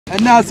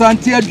And now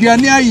Santi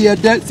Adriania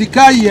yede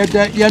sika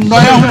yede ye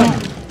noya ho.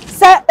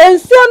 Se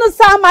ensuo no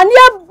sa amane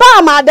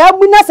ba ma da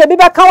bu na se bi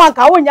be ka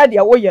wanka wonya de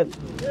wo ye.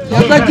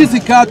 Ye ba ki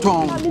sika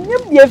ton.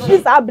 Menyim bie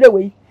fi sa abre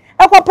we.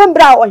 Ekopem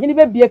bra ohene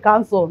be bie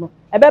council no.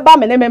 Ebe ba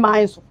me ne me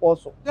man so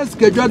so.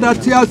 Sika dwada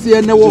ti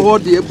ase ne wo ho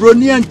de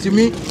broni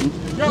antimi.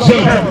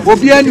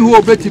 Obi ani ho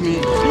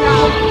obetimi.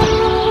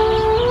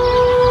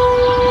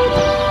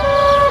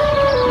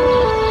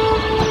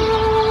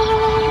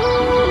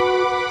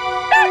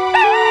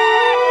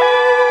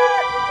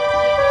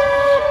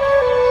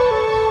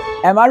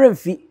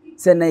 Emaremfi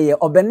se na ye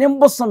obenim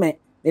bosome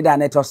ne da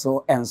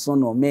netoso enso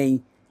no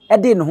mei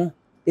ede ne ho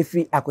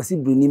efi akwasi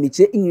broni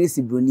miche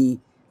ingresi broni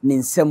ne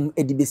nsem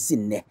edi besi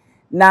nne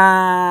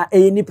na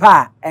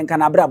nipa enka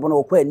na brabo no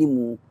okwa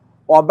animu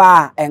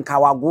oba enka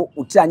wago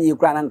uti anye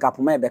yekura na nka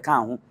poma ebeka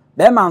ho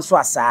be ma nso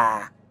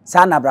asa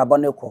sa na brabo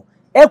ne ko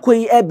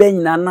ekoyi ebe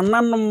nyina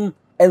nananom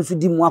enso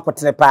di mu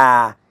akotere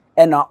pa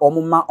ena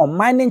omuma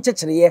oman ne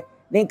nchekireye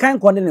ne nkan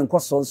konde ne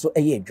nkoso nso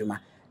eye adwuma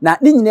na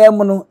ne nyina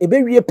mu no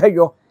ebewie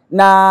peyo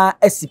na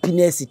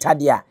asipina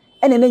asitadea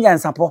ene ne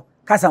nyansapo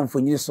kasa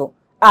mfonyiri so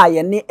a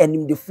ye ne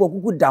animdefo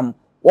kukudam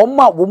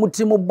womma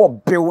womutimo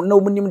bobbew na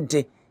omunim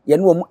de ye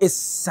ne wom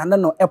esane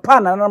no epa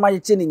na na ma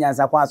ye ne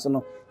nyansakwa so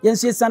no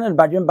yensu esane no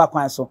badwen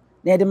bakwan so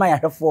na ye de ma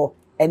yahwefo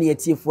ene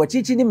yetiefo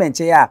chichi ni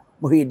menche ya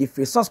mohwe di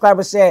free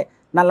subscribe share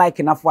na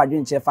like na fo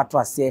adwenche fato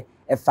ase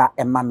efa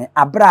emame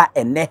abra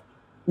ene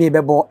me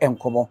bebo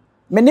enkomo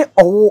me ne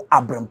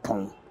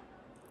Owoabrempon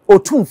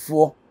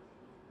otumfo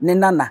ne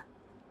nana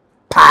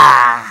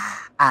pa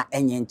a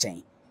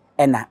enyenchen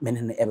ena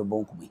menene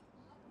ebebo nkumi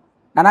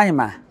nana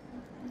Hemaa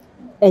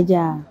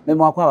Eja me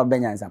mo akwa ba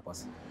Nyansapo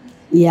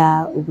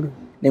ya obru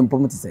ne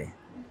mpom ti se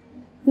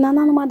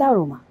nana no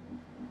madaroma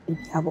ebi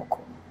aboko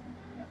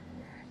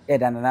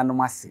eda nana no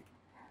mase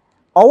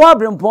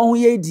Owoabrempon ho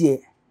ye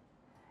die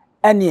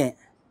ene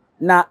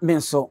na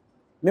menso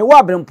me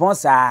Owoabrempon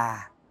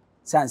sa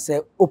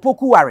sanse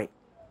opoku ware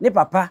ne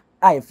papa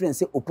a ye friend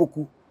se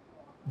opoku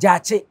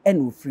jaache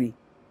ena ofri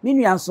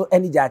minua nso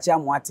eni jaache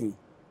amoate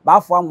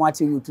baafo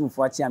amoate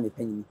yutumfo ache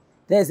amepanyini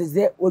then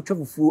se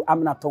otwafufu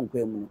amna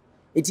tonkwa mu no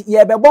eti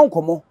ye bebon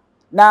komo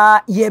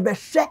na ye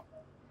behwe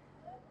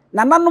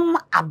nananom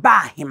aba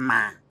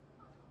Hemaa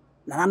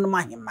nananom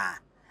Hemaa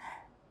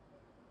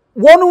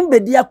wonu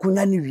bedi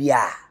akonya ni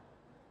wia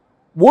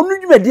wonu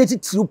dwumadi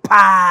titiru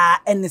pa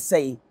ene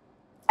sei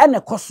ene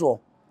koso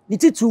ni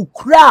titiru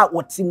kura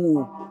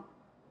wotimu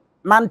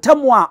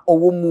mantamu a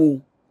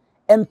owomu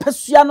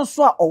empasua no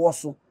so a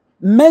owoso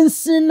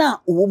mensin na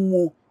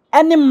owomu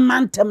ene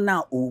mantam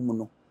na owomu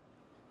no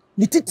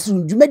ni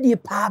titiru dwumadi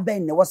pa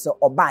ben ne wose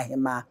oba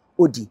Hemaa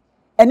odi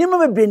enima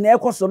bebre na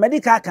ekoso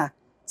medical aka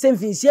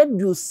semfinsia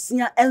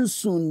duosia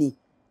ensuni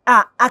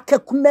a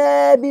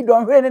akakuma bi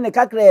don hwe ne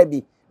kakra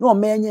bi na o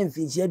manya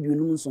mfinsia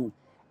duonum nso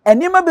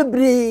enima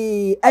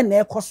bebre ena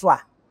ekoso a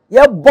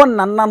ye bon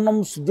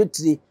nananom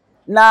sudetire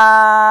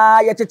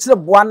na ye tetire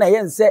boa na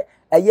ye nse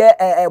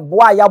eye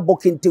boa ya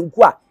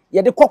bokentenku a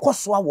ye de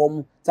kokoso a wo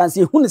mu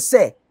sanse ehunu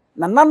se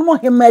nananom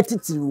Hemaa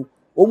titiru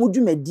o mu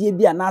dwumadie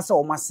bi anase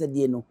o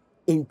masede no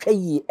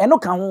entwayi eno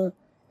ka ho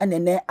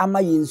enene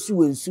ama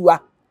yensuwa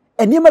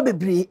enima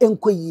bebre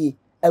enkoyi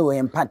ewo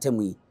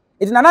empatemu yi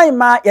edi nana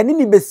Hemaa ye ne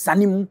ni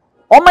besanim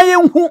o ma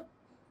yenhu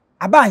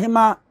aba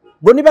Hemaa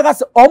boni beka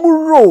se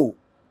omuro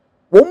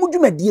wo mu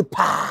dwumadie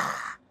pa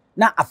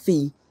na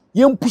afei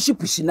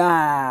yempushi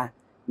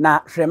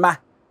na hwema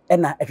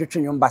ena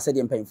ehwetwenwom ba se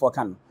de mpanfo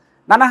ka no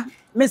nana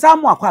mesa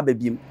mo akwa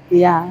babiem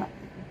ya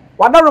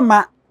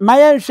wadaroma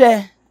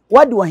mayenhwe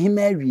wadi wo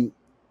Hemaa wi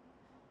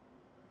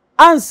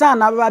ansa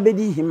na baba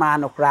bedi Hemaa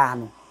no kra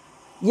no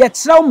ye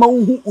kyerɛw ma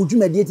wo hu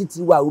udwumadie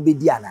titiri a wo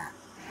bedi ana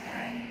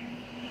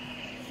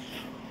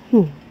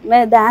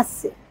me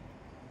dase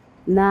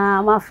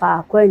na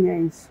mafa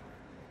kwanyans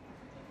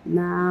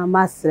na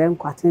masre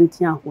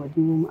nkwatenten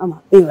ahodim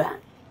ama ewa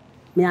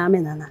me ame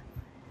nana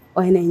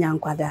ohene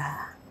nyankwada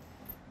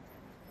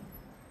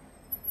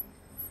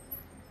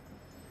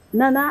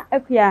nana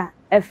Appiah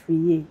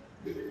afriye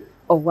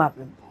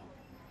Owoabrempon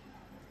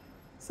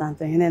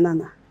Asantehene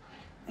nana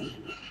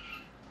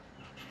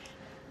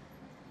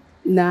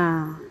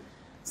na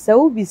se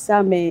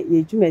ubisa me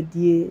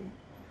yedwumadie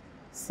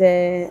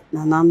se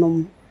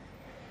nananom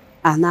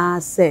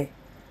ana se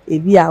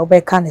ebi a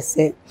obeka ne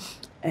se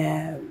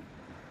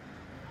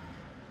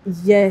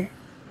ye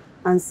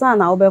ansa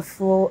na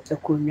obefo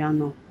ekonwa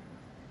no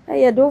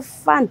ye do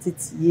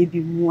fantitie bi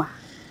mu a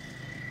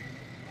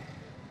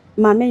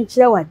ma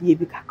menkyere wade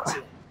bi kakra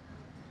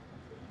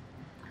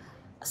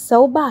se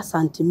oba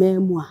Asantehene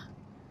mu a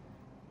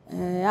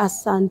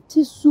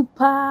Asante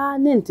super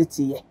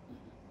nentetiye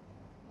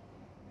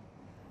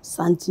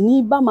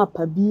santini ba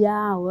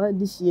mapabia wa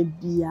dihie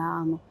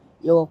bia no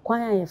ye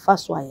wokwan a ye fa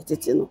so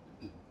ayetete no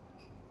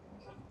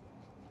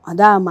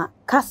adama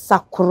kasa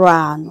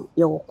kura no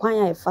ye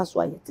wokwan a ye fa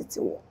so ayetete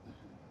wo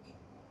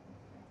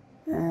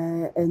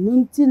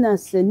enunti na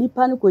se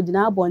nipa no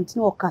kogina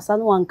abonten o kasa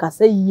no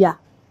wankasa yi a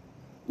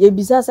ye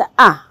bisa se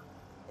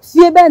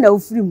fie be na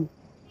ofiri mu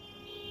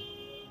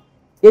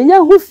Yenya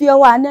hu fie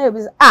wa na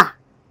be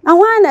na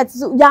why na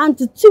ya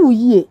antetu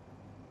yie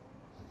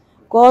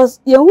cause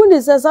ye hu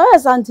ni say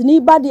Asantehene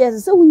ba de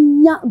say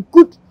unya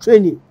good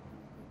training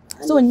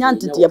so unya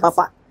antete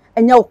papa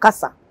enya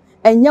ukasa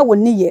enya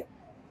woniye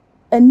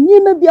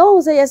enima bia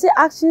wo say yes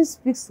action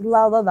speaks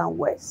louder than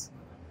words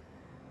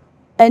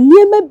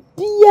enima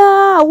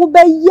bia wo be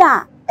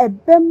ya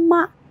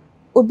ebema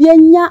obi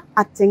anya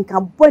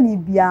atenka boni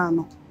bia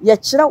no ye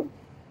kirew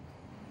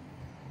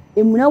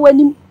emuna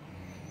wanim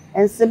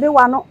ensebe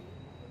wa no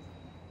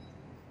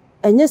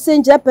enye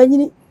senje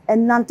panyini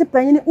enante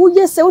panyini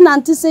uye se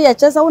unante se ye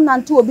chesa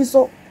unante obi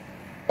so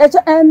eche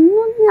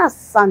enu ni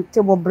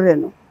asante bobre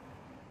no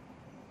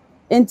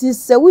enti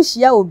se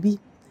wuhia obi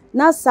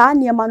na saa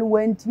niema no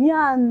wantimi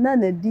anna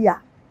na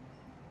dia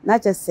na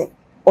chese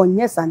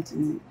onye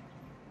Asantehene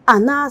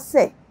ana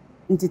se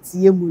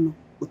ntetiye mu no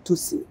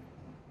otosi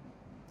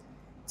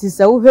ti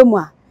se wohwemu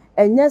a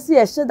enye se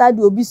ye hyeda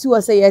de obi si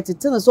wo se ye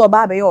tete no so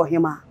oba be ye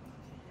Hemaa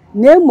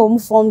na mom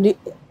from the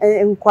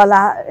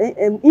nkwala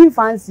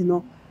infancy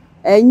no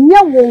enye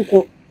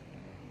wonko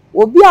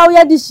obi a wo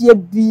ye de hie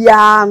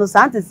bia no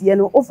santesiye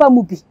no ofa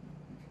mu bi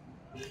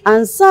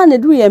ansa na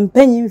du ye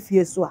mpanyin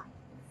fie so a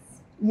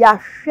ya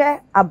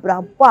hwe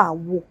abrabo a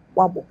wo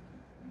wabo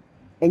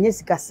enye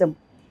sikasem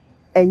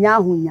enye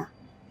ahonya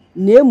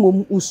na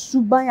mom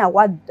usuban a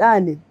wada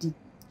na di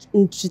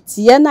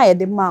ntwitiye na ye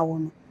de ma wo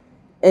no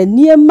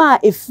eniema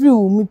efiri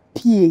wo mu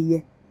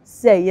pieye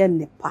se ye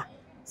nepa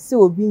se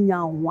obi nya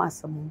ho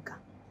asamunka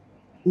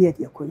ne ye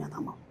de akonya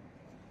na ma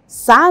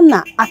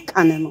sana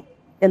akane no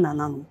e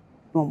nananom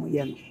no mo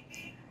ye no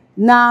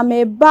na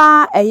me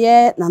ba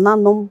eye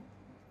nananom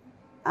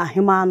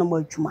Hemaa no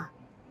adwuma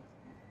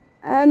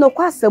no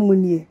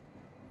kwasamunie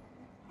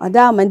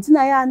ada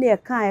mantina ya na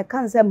ye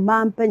kan se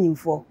ma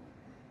mpanyimfo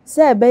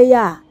se be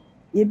ya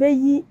ye be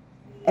yi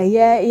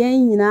eye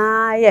yen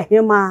nyina ye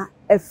Hemaa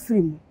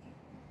afrim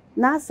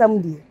na asam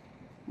die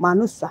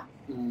manuswa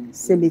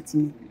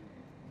semetimi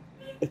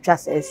etwa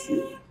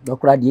sesi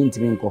dokra die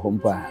ntimi nko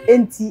hompa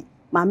enti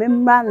mame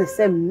mra ne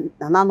sem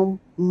nananom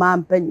ma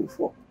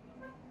mpanyimfo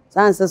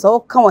sanse so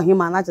ka wo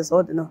Hemaa na che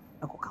so de no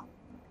akoka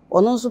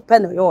ono nso pe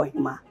no yo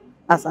Hemaa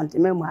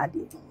Asantehene mu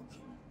ade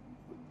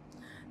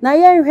na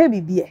yen hwe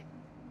bibie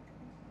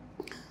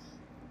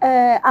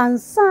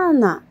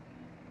ansana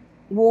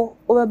wo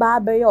obeba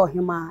be yo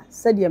Hemaa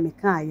se de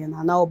meka aye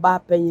na oba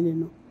panyini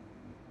no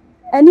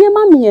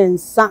eniema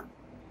miensa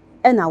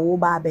na wo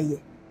ba be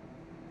ye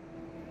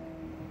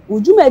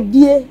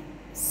ujumadie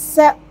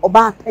se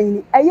oba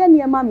panyini eye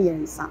niema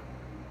miensa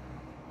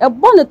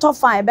ebo ne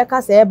tofa e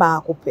beka se e ba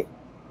akope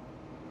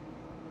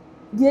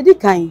die di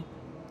kan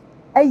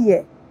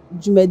eye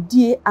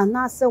jumadie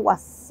anase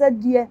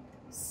wasadie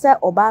se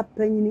oba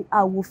panyini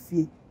a wo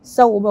fie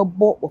se wo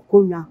bebo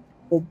okonwa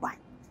oban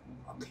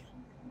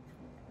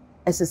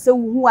esese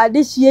wu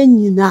adehie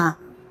nyina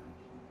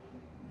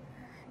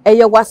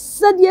eye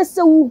wasadie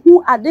se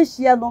wu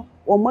adehie no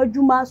wo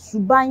madwuma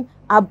suban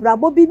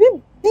abrabo bibi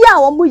bia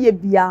wo moye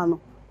bia no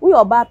wo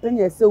oba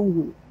panyini se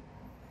wu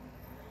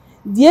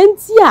die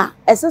nti a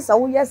esese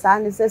wo ye sa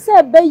ne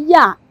se be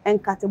ya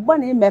enkatebo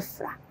na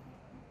mefra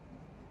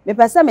me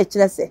pese me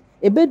kire se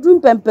ebedrum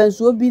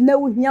pempenso obi na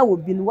wo hia wo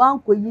bi no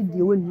wankoyi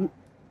die woni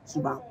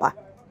subanpa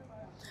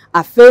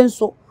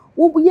afenso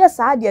wo ye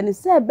sa de ne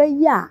se be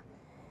ya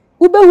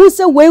wo behu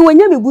se we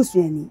wonya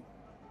mebusuani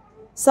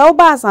sa wo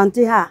ba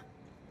asante ha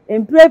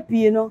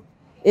emprepi no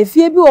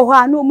efie bi wo ho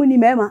a na omuni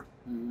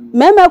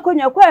mema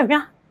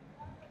konwa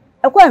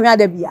ekwanhwa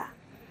da bia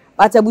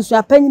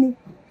batabusu panyini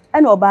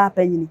ena oba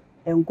panyini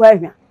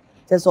enkwanhwa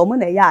tese omo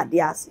na ya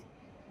ade ase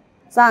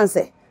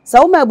sanse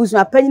sa wo ma abusu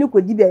panyini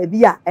kodi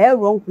bia a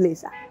wrong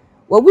place a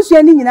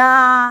wabusuani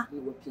nyina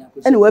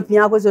ena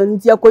wapia akoso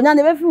nti akonya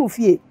na be fi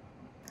ofie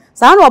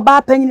sa na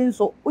oba panyini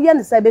nso wo ye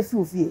ne sa be fi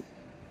ofie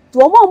to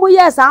omo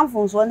ye sa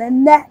amfonso ne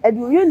nne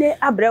ade oyene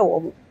abre wo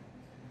ho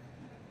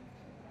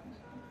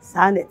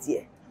sa na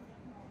tie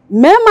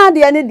mema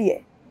de ne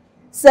de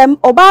sem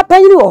oba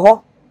panyini wo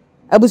ho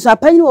abusu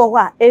panyini wo ho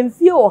a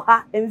emfie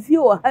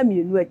wo ha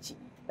mienu achi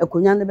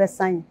akonya ne be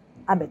san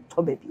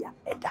abeto ba bia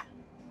eda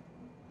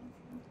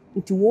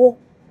nti wo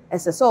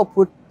esese o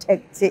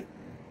protect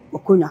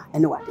okonya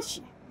ene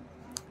wadehie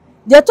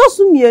de to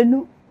su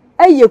mienu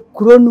eye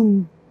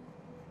kuronum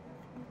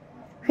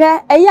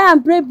hwe eya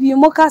amprepi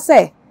mo ka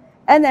se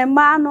ene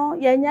ma no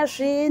ye nya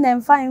hwe na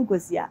mfa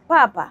nkosia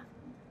papa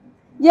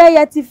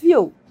ye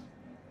tifio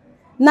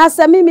na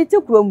sami miti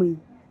kuromu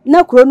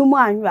na kuronum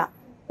anwa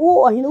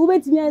wo ohene wo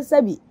betimi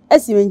ansabi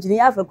asimenjini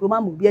ya afa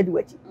kuroma mu bia de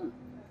wachi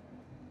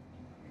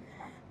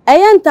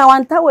eye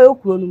ntawanta we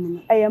kuronum no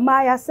eye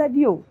ma ya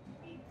sadio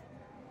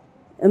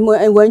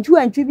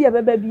enwanchu bia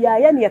beba bia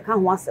ye ne ka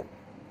ho asem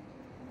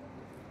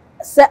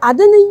se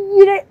ade ne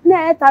yire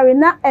na etare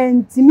na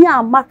antimi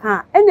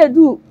amaka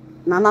enedu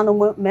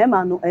nananom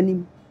mema no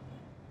anim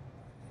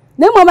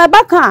ne mo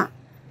mebaka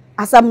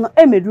asam no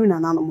emedu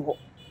nananom ho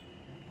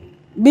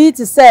bi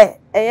ti se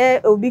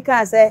eye obi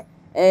ka se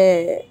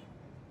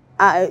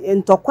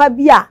ntokwa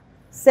bia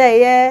se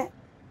ye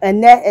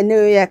ene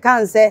ye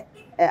kan se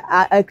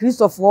a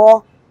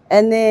Christopher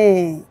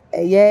ene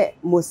ye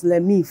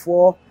Muslimi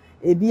for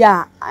ebi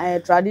a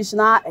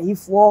traditional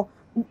ifo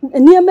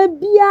niema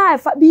bia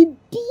fa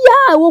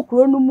bia wo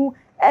kro no mu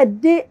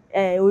ede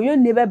oyo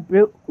ne be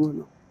bre kro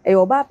no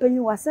oba panyi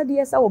wasade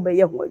yesa wo be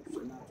ye ho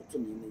adwuma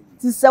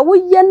ti se wo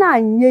ye na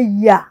anya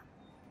yi a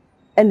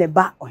ene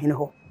ba ohene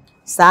ho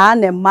saa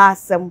ne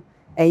masem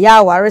ya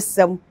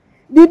awaresem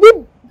bibi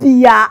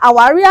bia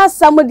aware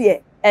asam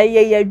de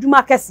ye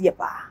adwuma kese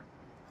pa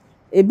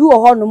ebi wo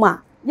ho no ma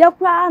ye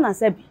kra na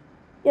sabi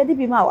ye de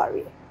bi ma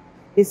aware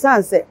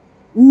esanse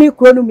mi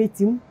kro no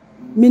metim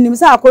minim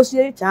sa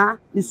akosue cha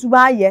ne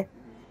suba ye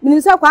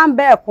minim sa kwa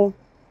mba eko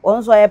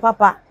onso ye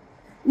papa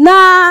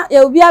na ye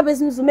obi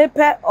abesim so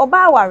mepe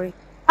oba aware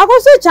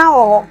akosue cha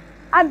ho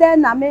ade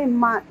na me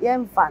ma ye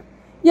mfa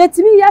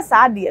yetimi ye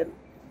sa ade no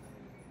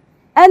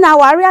ena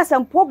aware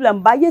asem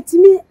problem ba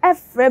yetimi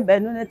efre be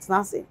no ne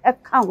tenase e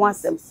ka ho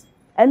asem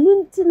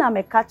enu nti na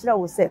me ka kire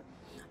wo se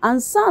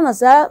ansa na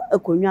sa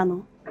akonwa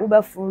no wo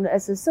be furu no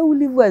ese we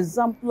live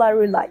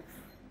exemplary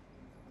life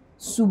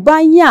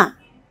subanya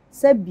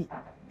sabi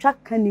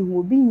twaka ni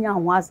ho bi nya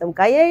ho asem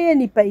ka ye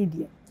ni pa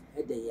idie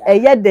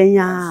eye den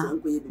ya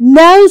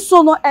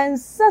nanso no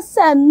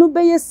ensese no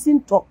be ye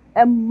sinto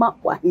emma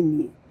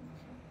wahenie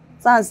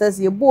sanses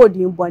ye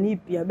boarding boni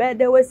pia be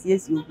de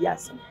wasiesi obi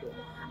asem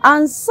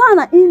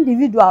ansana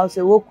individuals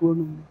e wokro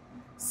no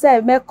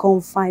se me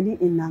confine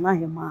in nana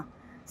Hemaa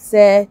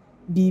se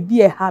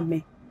bibi e ha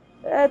me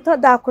to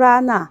da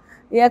kra na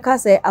ye ka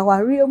se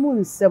aware mu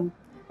nsem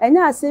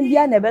enya asem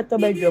bia na beto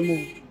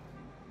badwamu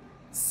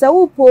se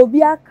wo po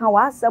obi aka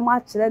wa asem a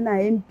kire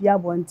na empia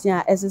bonten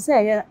a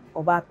esese ye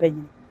oba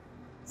panyi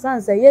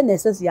sanse ye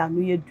necessary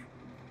anu ye du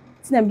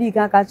tinam di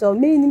kan ka cho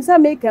me nim sa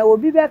me kan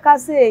obi be ka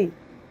se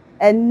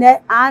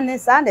enne ane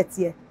sa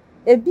nete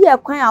ebi e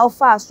kwan a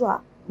ofa so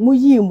a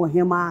muyi mo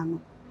Hemaa no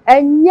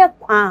enye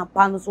kwan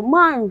pa no so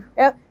man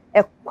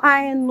e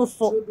kwan no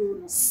so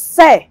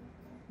se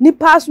ni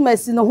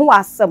pasmesi no ho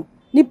asem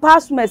ni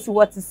pasmesi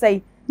what to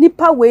say ni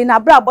pa we na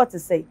bra bot to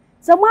say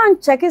se man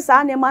check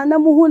sa ne man na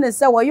mu hu ne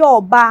se wo ye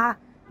oba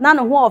na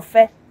no ho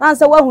ofe na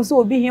se wa hu se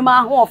obi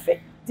Hemaa ho ofe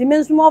ti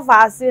men small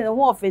fa ase no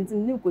ho ofe ti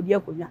ni kodi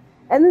akonwa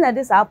ene na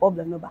this our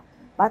problem no ba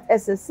but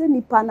esese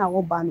ni pa na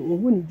wo ba no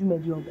hu ni dwuma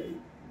bi oba yi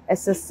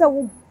esese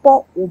wo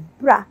bo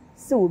obra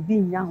se obi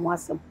nya ho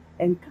asem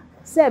enka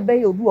se be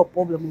ye obi wo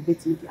problem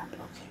obeti dia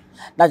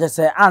na je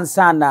se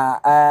ansa na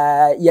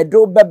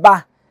yedo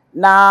beba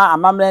na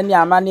amamre ni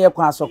amane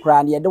kwa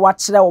asokra na yede wa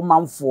kire wo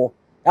manfo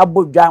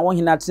abodwa wo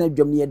hina tena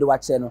dwam ni yede wa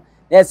kire no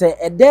se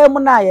edem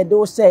na yede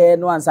wo se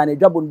no ansa na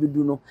dwabo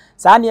ndudu no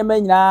saa ne ma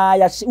nyina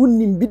ya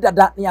unnim bi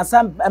dada ya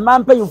sam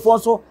mampanyimfo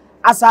so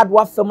asad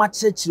wa fam a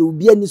kire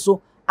obi ani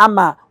so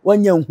ama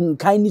wanya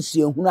hunkan ni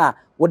suehunu a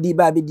wodi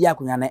ba be di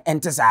akonya na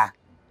ente saa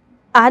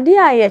ade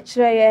a ye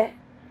kire ye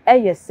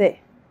eye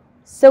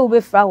se wo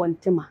be fra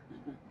wontema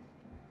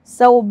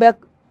se wo be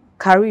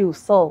carry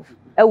yourself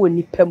e wo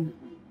nipam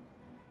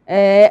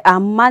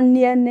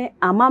amane ne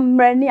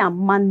amamre ne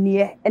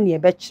amane ene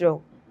ebe kire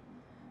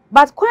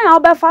but kwan a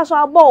obefa so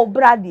abo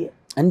obrade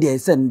ende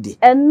ese ndi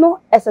eno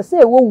esese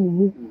ewo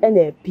wumu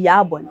ene Appiah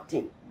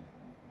abonten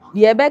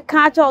de ebe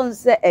ka cha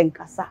onse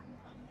enkasa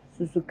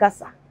susu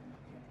kasa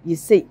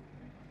yise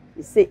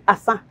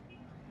asa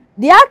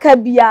de aka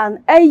bia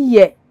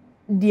eye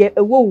de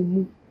ewo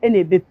wumu ene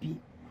ebepi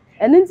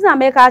eno nti na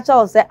me ka cha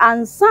onse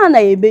ansa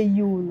na ebe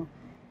yiwu no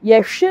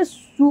ye hwe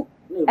su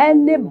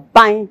ene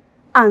ban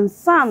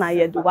ansa na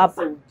ye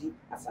duwaba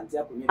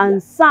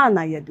ansa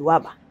na ye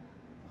duwaba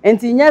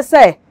enti nye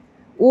se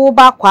wo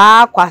ba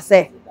kwa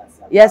se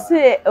yesi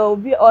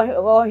obi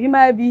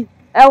Hemaa bi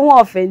ehun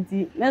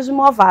ofenti menso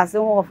mo fa ase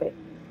ho ofe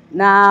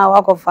na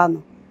wakofa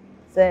no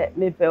se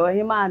mepe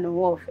Hemaa no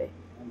ho ofe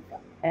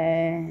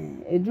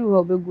edu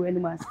ho begu ani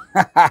mas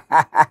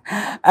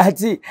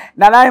ati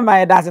nana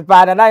Hemaa da se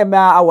pa nana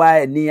Hemaa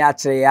awa ni a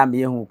kire ya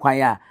me hu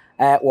kwan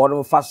a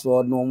wo fa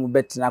so no mu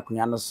betina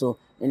kunya no so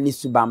ni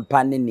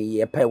subampa ne ne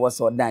ye pa wo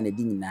so dan ne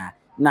di nyina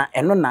na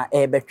eno na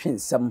ebetwe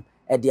nsem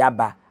de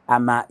aba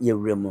ama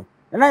yewremu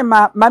nana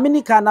Hemaa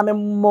maminika na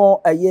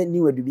memmo aye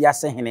ni wadubi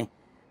Asantehene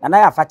nana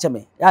ya fa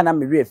cheme ya na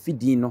me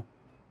fidi no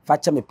fa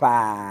cheme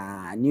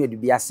pa ni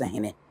wadubi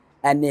Asantehene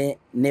ane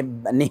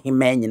ne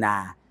Hemaa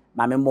nyina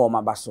mamemmo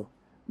mabaso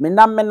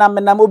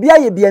menam obi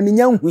aye bia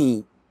menya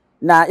hui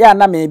na ya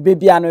na me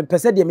bebia no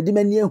pese de me di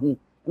mani ehu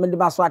me de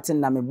baso aten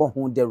na me bo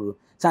ho dero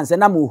sanse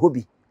na mo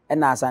hobi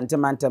na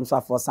Asantemantem so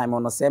afọ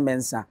Simon no se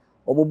mensa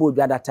obobo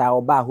odwa data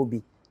oba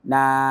hobi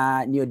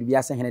na ni wadubi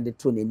Asantehene de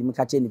to na enim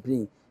ka che ni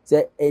prin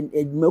se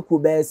edwumaku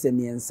be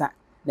semiensa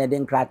na de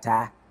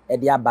nkrata e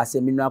de aba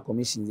se mineral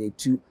commission ze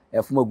tu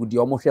efuma gudi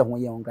o mo hwe ho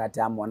ye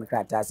nkrata mo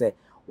nkrata se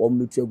o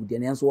metu agudi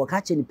na enso wo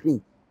ka che ni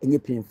prin enye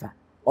prin fa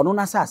ono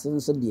na sase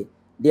nso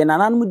de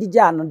nananum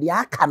digya no de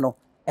aka no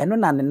eno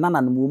na ne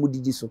nananum wo mu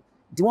digi so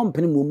di won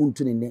pene mo mu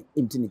ntu ne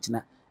nti ne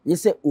kina ye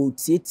se o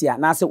tietia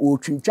na se o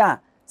twintwa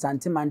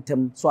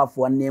Asantemantem so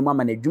afo na ma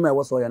na adwuma e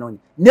wo so ye no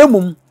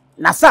nemum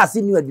na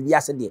sase ni wadubi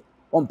ase de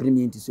won pene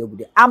mi nti so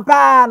agudi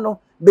ampa no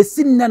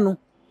besinne no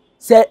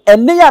se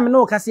enne ya me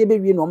no kase be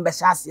wie no mbe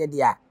hya ase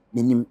de a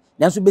menim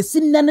nanso be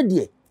sinne no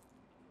de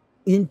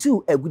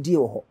into agudie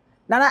wo ho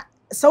na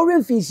sawre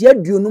mfinhia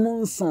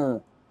aduonum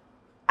nso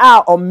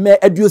a omme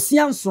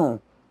aduosia nso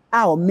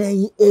a omme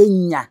yi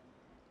enya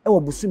e wo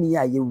busumi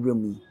ya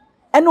yewuram yi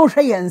ene wo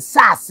hwe ye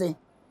nsase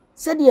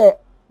se de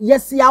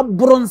yesi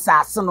aboro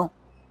nsase no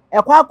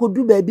ekwa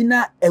akodu ba bi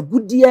na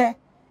agudie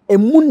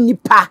emu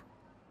nipa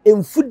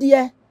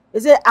emfudie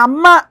ese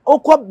ama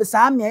okọ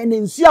saa me na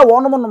nsu a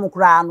wonom nom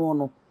kra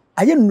no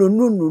aye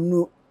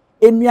nnonu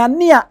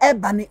enuane a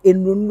eba ne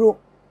ennonu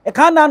e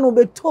ka na no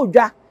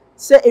betodwa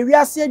se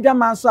ewiase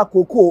adwama nso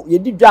akoko ye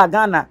di dwa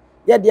Ghana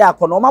ye de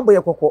akono ma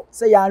boye kokko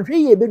se ya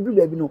hwe ye beduru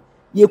ba bi no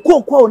ye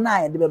kokko na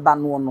ye de beba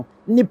no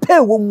nipa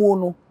ewo mu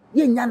no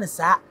ye nya ne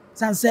saa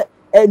sanse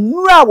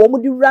enu a wo mu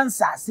di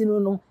ransase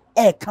no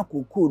e ka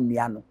kokko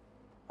nua no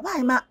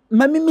abai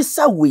ma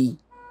mimisa we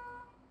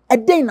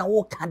eden na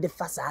wo ka de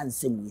fasa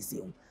ansem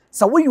yise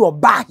sa wo yo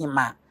ba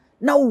Hemaa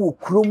na wo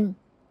krom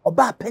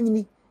oba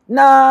panyini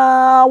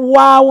na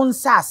wa won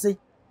sase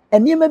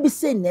enema bi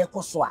se na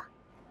ekoso a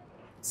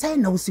sai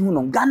na wosi hu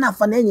no Ghana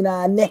fa na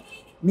nyina ne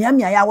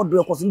miamia ya wo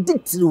do ekoso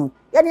ntitiru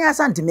ye ne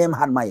Asantehene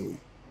han ma ye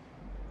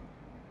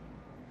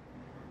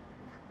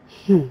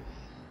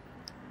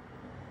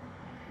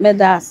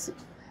medas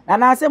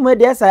na asem we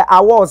de sai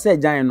awo se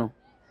jan no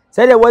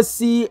sai de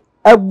wasi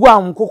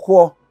aguam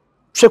kokko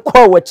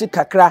twekọ wachi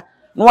kakra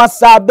no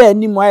wasa ba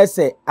anim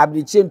ayese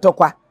abriche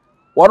ntokwa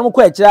wonom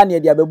kọ akira na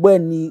de abegbo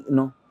ani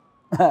no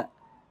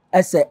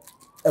ese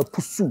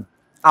apusu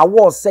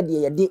awo se de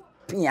ye de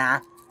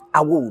pia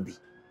awo obi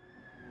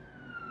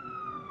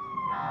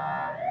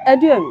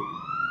aduam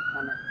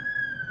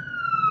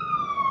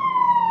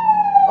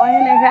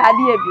Ohene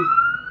ade abi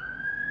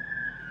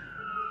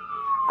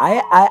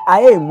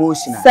I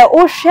emotional se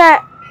wo hwe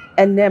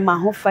enema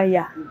ho fa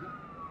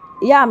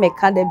ya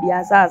meka da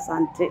bia za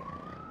asante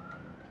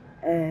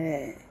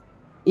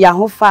ya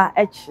ho fa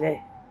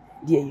ekire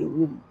de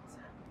yewum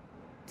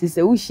ti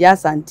se wo hia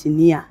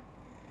Asantehene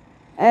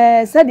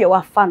a se de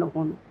wa fa no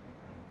ho no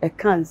e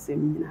kan nsem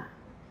nyina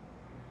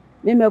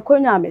me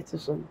mekonya amete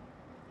so no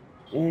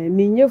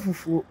minye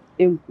fufu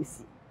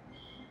enkusi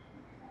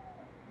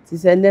ti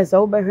se ne se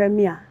wo behwe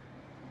mi a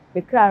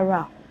me kra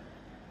ra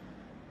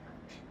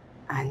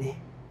ane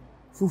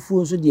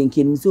fufu so de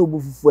nkenim se obu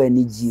fufu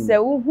ani ji se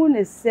wo hu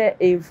ne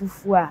se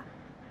fufu a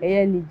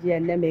eye ni ji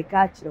ene me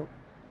ka kire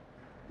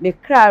me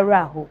kra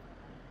ra ho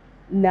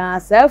na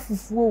sa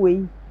fufu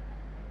we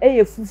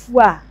eye fufu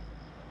a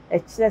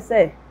kire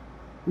se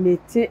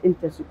meti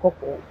intesu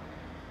kokko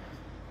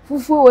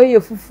fufu we eye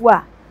fufu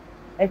a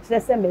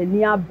kire se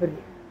mani abre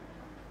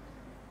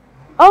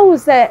owu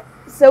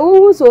se wo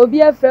hu so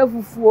obi afa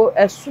fufu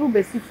esuru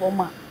besi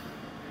foma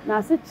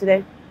na se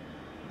kire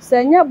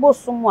se nya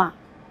bosom a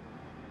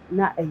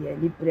na eye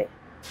libre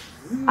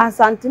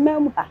Asantehene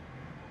mu ha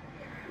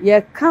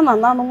ye kana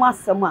nanom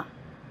asem a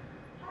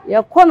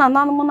ye kona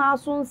nanom na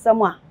aso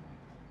nsem a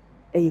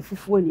eye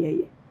fufuo ne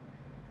eye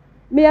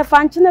me ye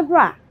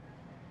Fankyenebra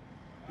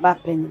ba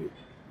panyi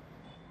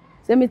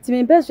se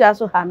mitimi pesu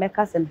aso ha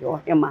meka sem de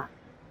Hemaa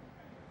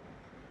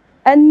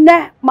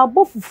enne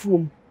mabo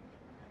fufuom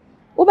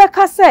wo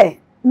beka se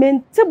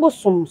mente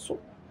bosom so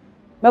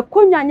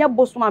mekonya nya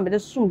bosom a me de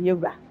som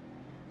yewura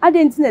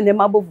ade nti na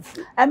mabo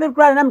fufu me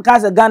kra na me ka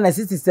se Ghana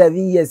 67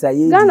 years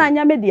aye Ghana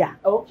nya media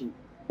okay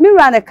me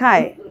wura ne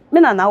kai me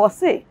na wo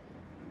se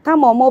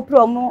kama mo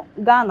prom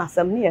Ghana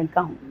sam ne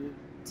yenka ho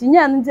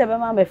tinya nje be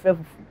ma me frɛ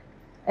fufu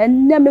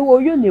enne me wo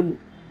yonemu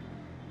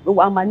me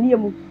wo amane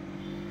mu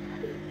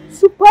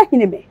super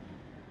hinime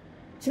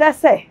kire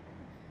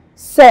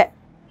se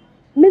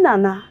me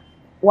nana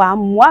wa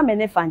moa me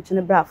ne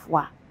Fankyenebra fo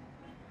a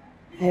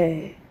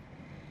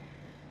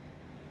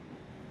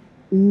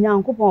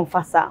Nyankopɔn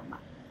fasa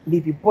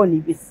bibi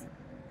boni besi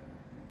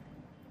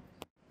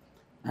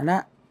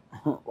ana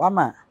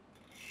wama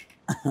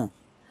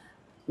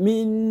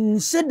min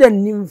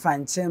shedan nim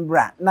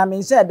Fankyenebra na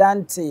min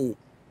shedan te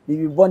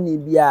bibi boni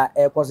bia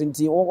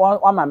ekosenti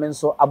wama men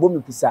so abomi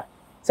pisa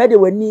se de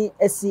wani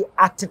esi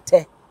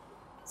atete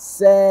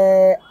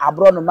se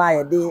abro no ma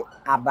ye de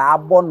aba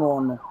abono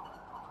no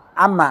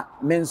ama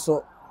men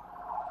so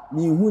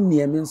mi hu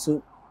nie men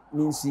so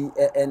minsi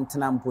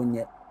entena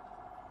mponye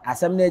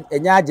asem na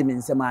enya age men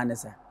nsem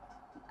anesa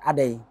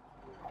adai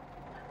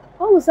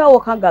o musa wo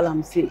kan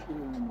galamse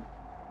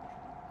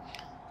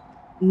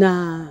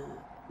na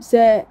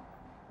se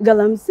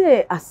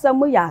galamse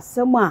asem ya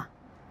asem a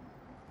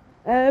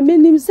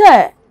minim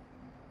se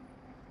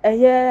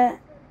eye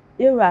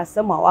yewu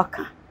asem a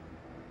waka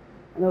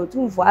na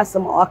otumfo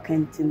asem a waka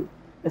ntino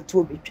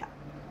eto betwa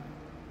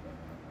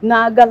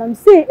na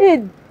galamse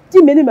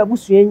di meni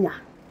mabusu enya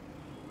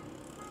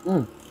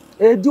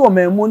di o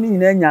memu ni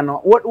nyina enya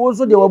no wo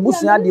so de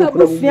wabusu ade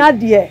kura mu busu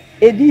ade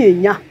edi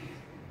enya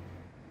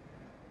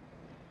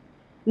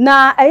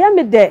na eye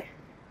me de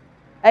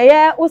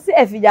eye wo se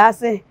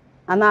afijase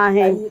ana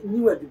ahen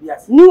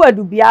ni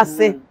wadu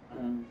biase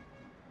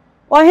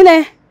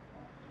Ohene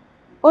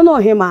ono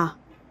Hemaa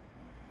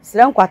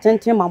sire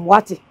nkwatenten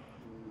mamwate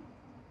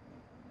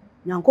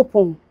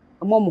Nyankopon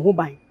mo ho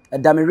ban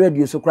da me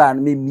radio so kra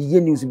me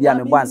miye news bia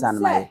me bwansa na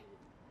maye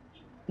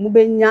mu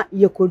benya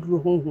ye koduro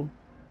honhom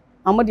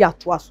amode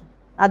atoa so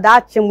na da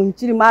ache mu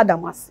nkiri ma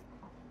adamase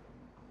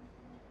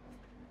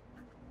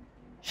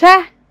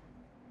hwe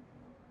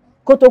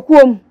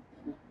kotokuom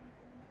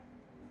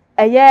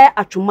eye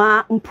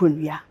atwuma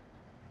mponua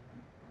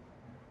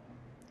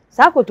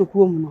sa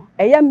kotokuom no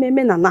eye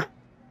meme nana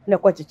na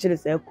kwachikire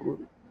sa akuro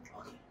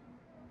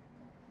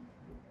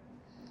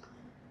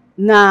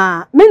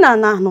na me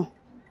nana no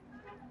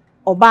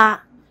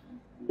oba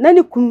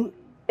nani kun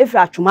efi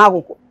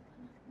Atwima-Agogo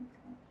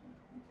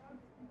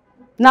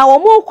na wo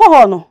mo kɔ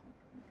hɔ no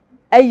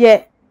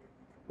eye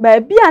ba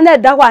bia na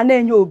da hɔ na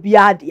enye obi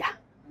adea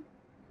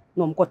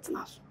no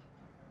mkotena so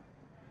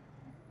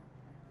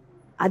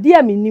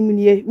adea minim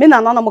nie me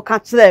nana no ka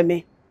kyerɛ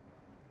me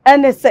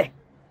ene se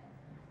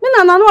me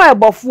nana no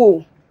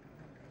ebɔfo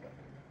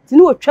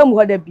tini otwam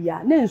hɔ da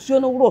bia na nsuo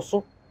no woro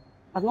so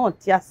ana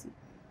ontiase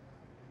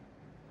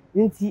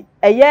nti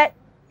eye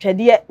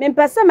twede me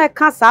mpese me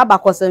ka sa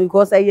abakosam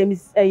because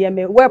eye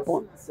me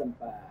weapon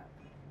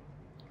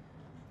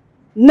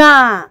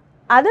na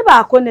ade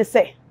ba ko ne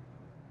se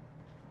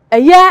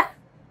eye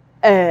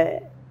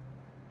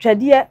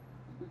twede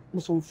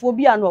musomfo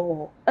bia no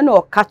ho na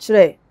o ka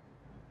kire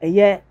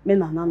eye me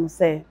nana no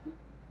se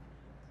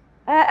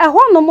ho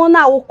no mo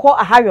na wokọ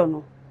ahayọ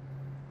no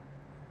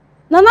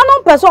nana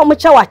no mpese o mo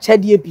che wa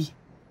kyede bi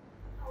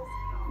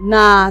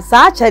na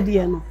sa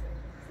kyede no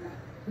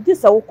di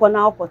se wokọ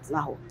na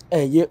okotena ho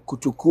eye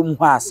kutukum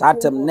ho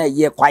asatem na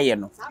eye kwaye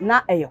no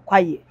na eye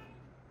kwaye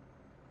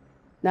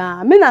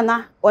na me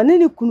nana one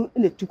ni kunu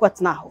na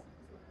tukotena ho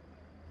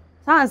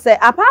san say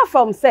apart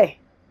from say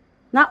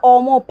na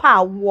omo pa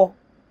awo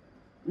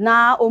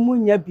na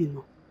omunya bi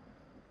no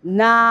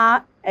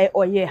na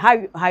oye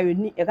hayo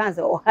ni e kan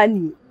say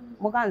ohani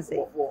mo kan say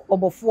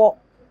obofo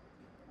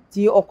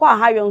ti okọ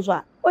ahayo nso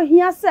a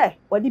ohia say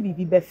wode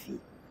bibi ba fi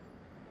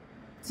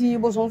ti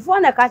bosonfo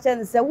na ka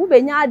che say wo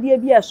benya ade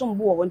bi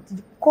esombo wo nti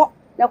kọ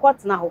na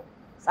kotena ho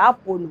sa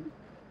po no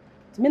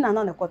ti me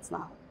nana na kotena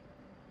ho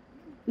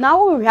na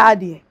wo hwe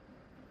ade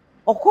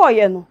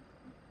okoye no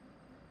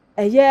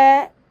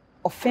eye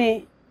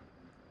ofen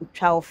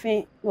utwa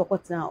ofen na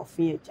okotena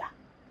ofen eja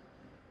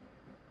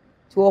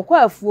ti okọ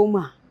afuo mu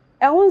a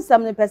ehun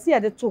nsam ne pese ye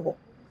de to ho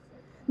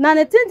na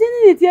ne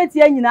tentini ni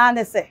tietia nyina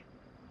ne se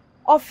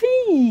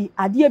ofen yi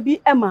ade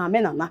bi ema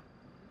me nana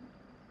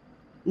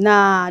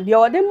na de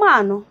ode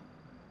ma no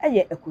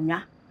eye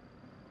akunwa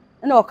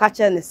na o ka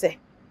che ne se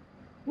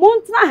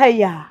montna ha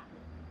ya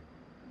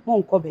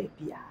monko ba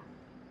bia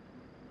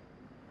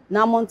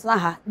na montna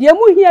ha de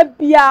mu hia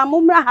bia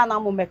momra ha na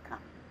momeka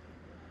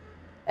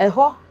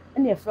eho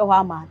na efre ho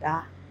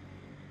amada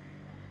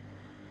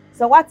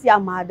so what ya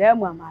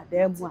madam a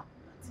eho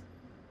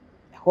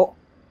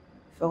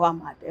efre ho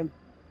amadam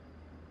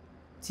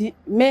ti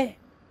me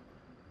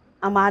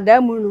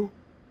amadam no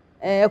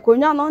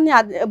konwa no ne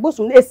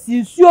ebosun na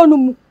esinsuo no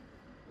mu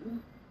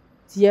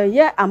ti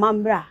ye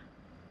amambra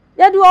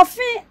ye do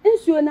ofin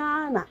nsuo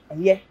na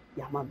eye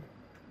yamambra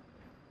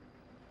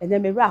ene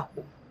me ra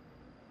ho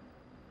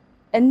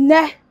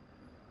ene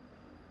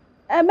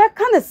me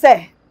kan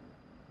se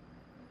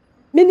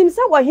minim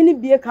se wo hene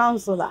bie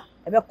councilor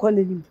ebe ko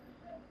nanim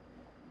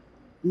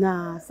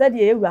na said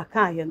ye ewura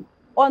kan ye no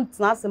on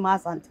tena se ma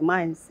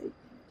Asantehene se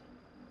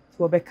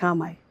ti obe kan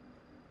mai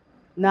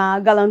na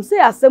galamse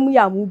asem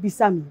ya mu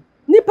bisame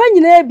nipa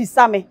nyina e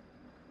bisame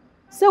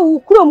se wu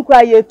kurom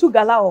kura ye tu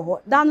gala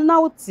ho dan na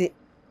wote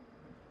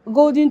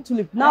golden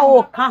tulip na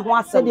wo ka ho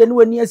asem de no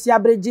wani asi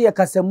abreje ye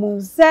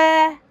kasamu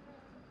se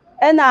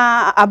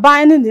ena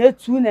aban ne na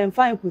etu na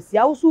mfan kosi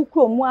awusu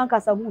kurom mu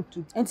ankasa hu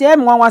tu enti e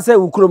nwanwa se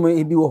wu kurom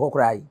e bi wo ho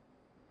kura yi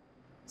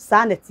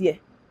sa na tie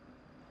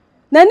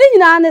na ni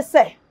nyina ne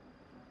se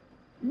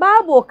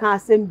Bible ka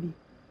asem bi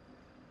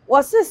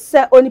wo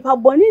se onipa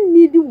boni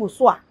nidi wo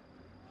so a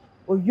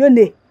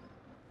oyone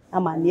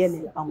amane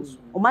ne pamso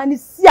o mani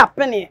si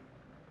apene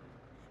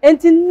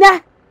enti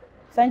ne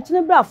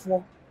Fankyenebra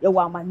fo ye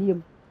wo amane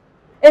mu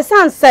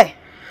esanse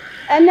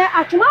ene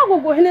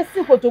Atwima-Agogohene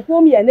si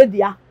kotokuom ye ne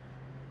dia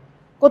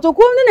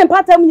kotokuom ne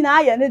patam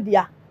nyina ye ne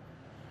dia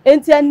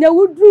enti ene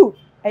wudru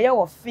eye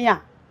wo fe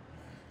a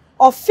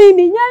ofi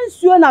mi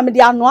nyansuo na me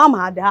de ano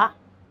amada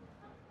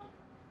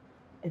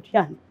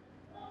aduane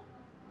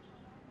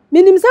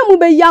minim se mu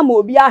be ya ma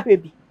obi ahwe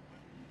bi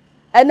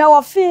ene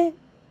wo fe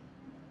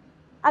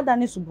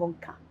adane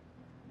subonka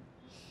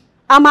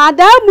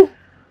amadamu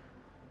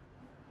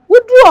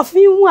wudru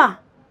ofin hu a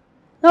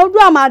na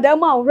wudru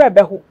amadamu a wure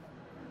be ho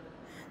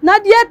na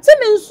de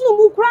timi nsu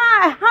mu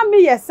kra ha me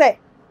yese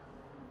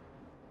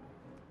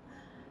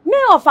me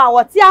ofa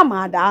woti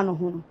amada no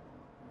ho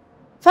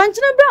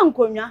Fankyenebra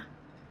nkonwa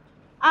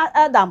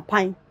adam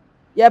pan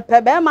ye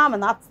pebe ma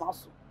na atena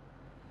so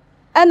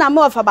ena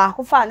me ofa ba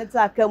ko fa ne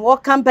ta kam o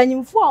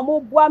campaignfo o mo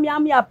bua me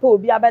am ya pa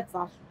obi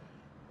abetena so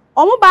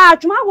omo ba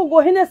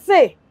Atwima-Agogohene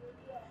se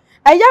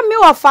eye me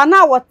ofa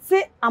na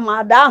wote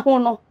amada ho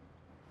no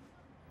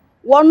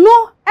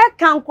wono e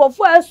kan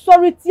krofo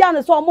authority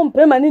ane so omo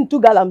mpema ni ntu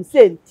galam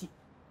senti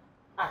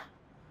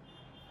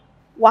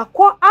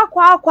wako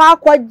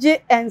akwa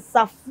je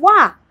ensafo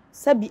a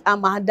sabi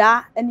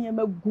amada ene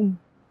emagum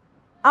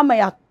ama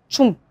ya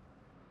twum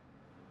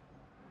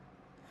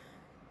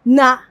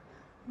na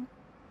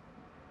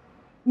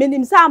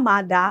menim sa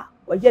amada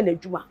waje na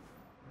djuma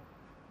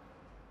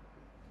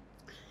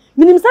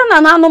menim sa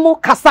nanano mo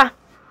kasa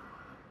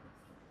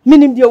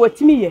menim de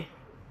watimi ye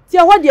ti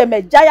ho de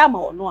magya ya ma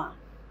ono a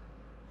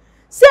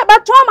se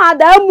beto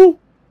amada mu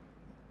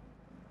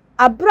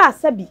abra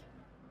sabi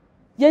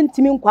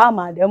yentimi nkwa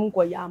amada mu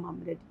ko ya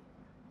amamrede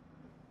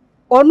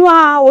ono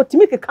a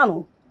otimi keka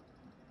no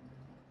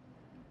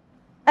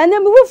ene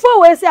me wufo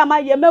we se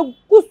amaye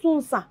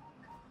magusunsa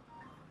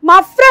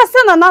ma frese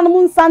na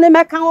nanom nsa ne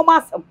meka ho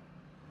masem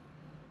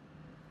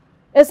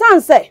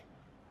esanse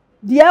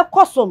de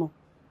ekoso no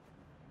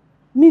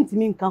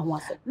mintimi nka ho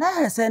asem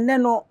na se ne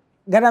no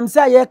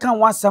gadamsa ye kan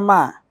wasem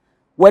a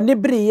wani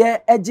biri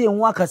ye eje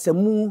ho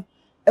akasamu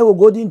ewo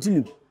golden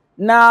tulip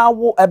na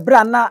wo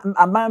ebra na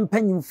aman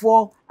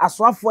panyimfo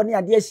asoafo ne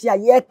ade ahia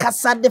ye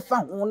kasa de fa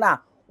ho na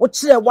wo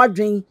kire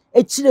wadwen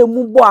e kire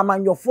mu bo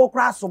amanyofo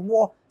kra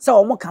asobo se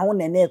wo ka ho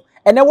nene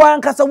ene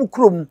wan kasa wo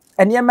krom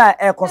ene ma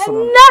ekoso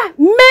no na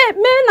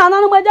me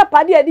nana no maja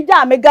pade adi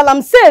ja me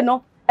galamse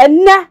no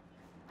enne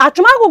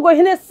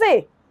Atwima-Agogohene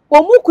se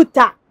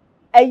omukuta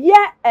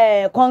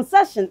eye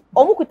concession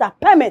omukuta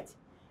permit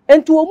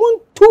enti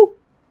omuntu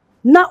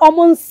na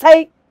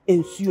omunsai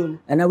ensuo no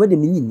ene we de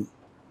minyini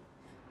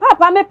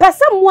papa me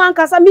pese mu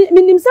ankasa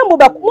minim se mo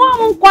be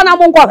mo nko na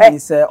mo nko he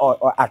se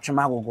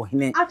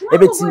Atwima-Agogohene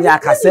ebetimi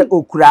akase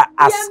okura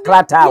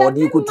asklata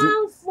wodi kutu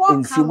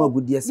ensuo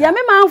magudie se ye me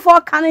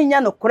manfo kan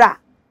nya no kura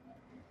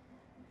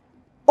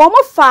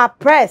omo fa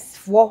press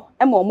fo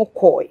e ma omo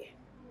koy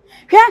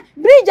hwe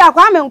bridge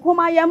akwa me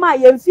nkoma ye ma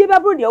ye mfie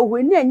bebro de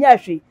ohoni anya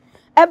ahwe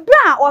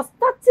ebra o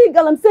starti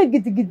galamse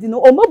gidigidi no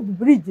omo bu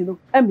bridge no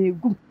e ma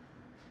egum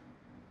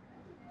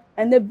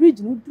ene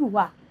bridge no duru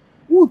wa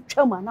wo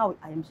twama na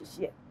ayem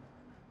hihie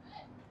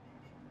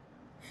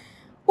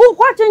wo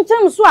kwa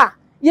chenchem so a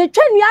ye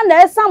twanua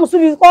na esam so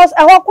because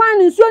eho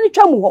kwan nsuo ni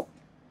twamu ho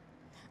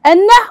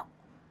ene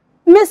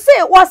me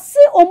se wasi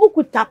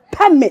omukuta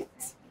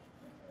permit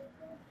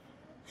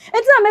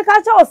etina me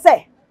ka cha o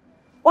se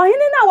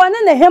ohene na wane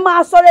ne Hemaa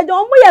asore de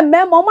omo ye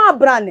mem omo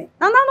abrane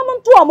nananom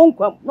nto omo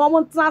nkwam na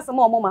omo ntena asem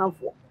omo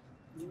manfo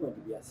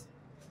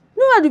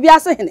nu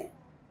adubiase hene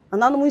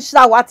nananom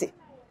nhira wate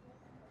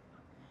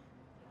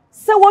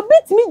se wo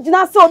bitimi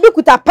gina se obi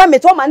kuta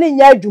permit o ma na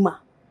nya adwuma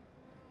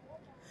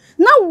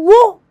na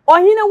wo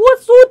ohene wo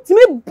so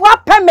timi bua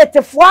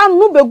permit fo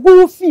anu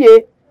begu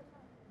fie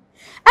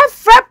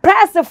efre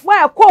press fo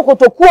e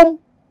kokotokuom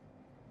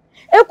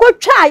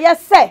ekotwa ye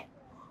se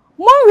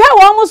monhwe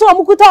wo mo so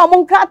omukuta omo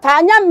nkrata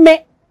anya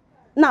me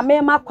na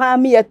me makwa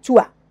me yetu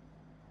a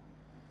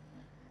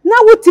na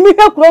wutimi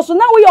hwe kuro so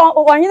na wo ye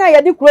ohene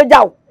ye de kuro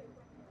jaw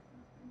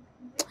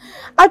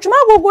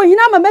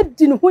Atwima-Agogohene ma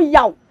medi ne ho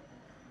yaw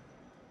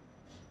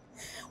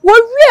wo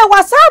wie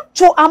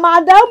wasato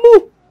amada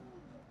mu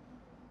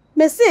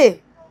me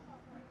se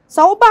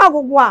sa wo ba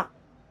agogo a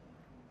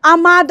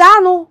amada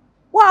no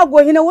wo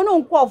Agohene wo no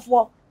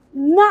nkofo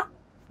na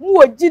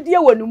wo gidie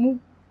wanumu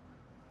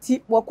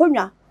ti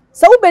wakonwa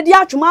sa wo bedi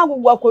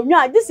Atwima-Agogo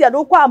akonwa gisi ade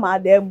ko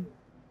amada mu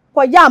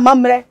ko ya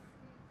amamre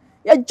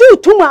ya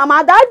jutuma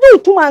amada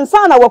jutuma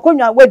nsa na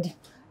wakonwa wadi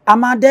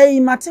amada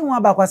yi mate ho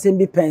abakwasem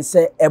bi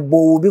pense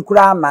ebo bi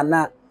kura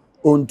amana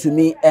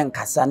ontumi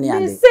enkasa ne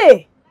ade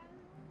se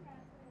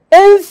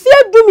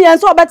enfie dumi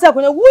enso obete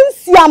akonwa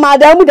wunsi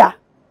amada mu da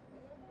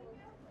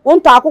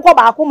wonto akokọ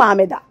ba akọ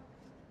maameda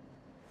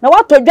na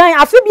wato dwan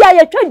afi bia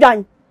ye twa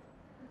dwan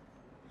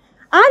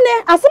ane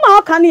asema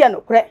aka ne ye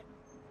nokre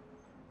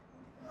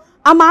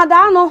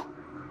amada no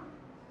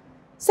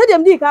se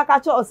dem di ka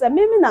cho o se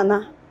mimi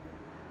nana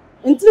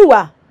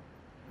ntiwa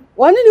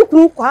woni ni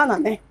kunu kwa na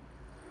ne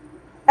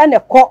ene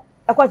ko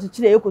ekwa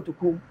chichire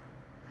ekotokum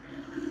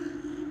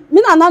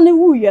mi nana ne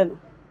wuye no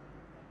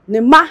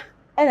ne ma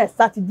ene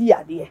start di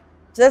ade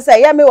kire se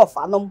ye me wo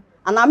fanom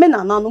ana me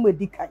nana no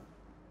medikan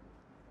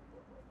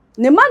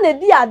ne ma na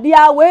di ade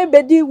a we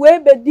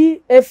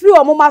bedi efiri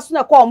omoma so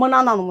na ko omo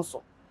nananom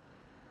so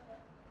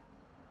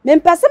me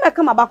mpese me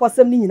kama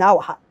bakosem ni nyina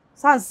wa ha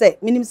sanse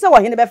minim se wo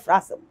hene be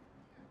frasem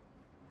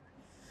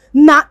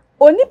na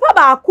onipa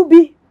ba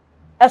akubi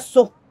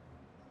eso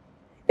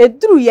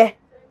eduruye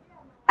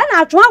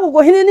ana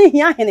Atwima-Agogohene ne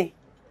hia hene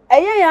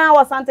eye ya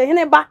wa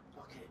Asantehene ba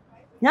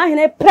nya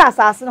hene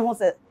prasa ase ne ho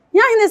se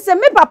nya hene se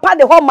me papa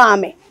de ho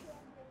maame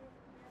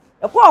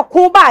ekọ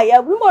ko ba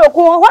ya mo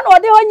ko ho na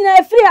ode ho nyina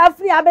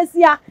afiri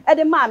abesia e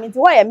de maame nti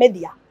ho ye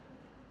media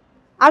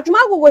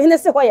Atwima-Agogohene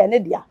se ho ye ne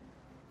dia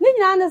ni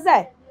nyina ne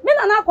se me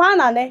na na kwa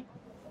na ne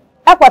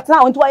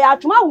ekwotena nti ho ya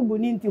Atwima-Agogo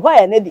ni nti ho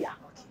ye ne dia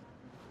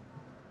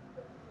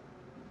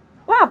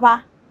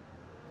papa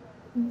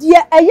die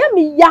eye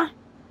mi ya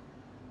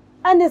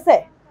ane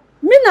se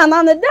mi na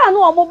na ne da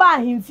no omo ba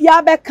ahemfie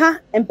abeka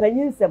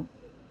empanyinsem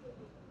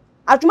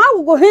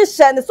Atwima-Agogohene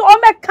hye ne so o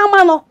meka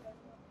ma no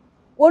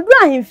wodu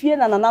ahemfie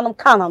na nananom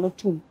ka na no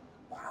tum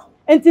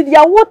enti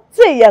dia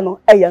wote ye no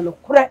eye no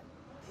kure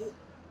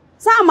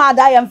Sa ma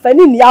da ye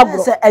mfani ni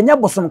agro. Se enye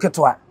bosom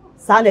ketwa.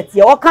 Sa na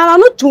tie o kana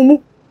no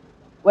tumu.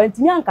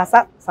 Wantimi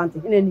ankasa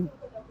Asantehene ni.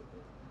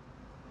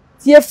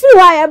 Tie firi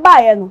ha ye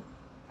ba ye no.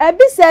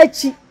 Ebisa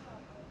achi.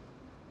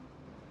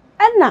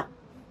 Enna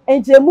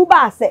enjemu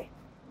ba ase.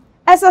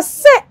 Ese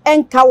se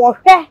enka wo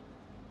hwe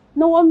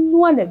na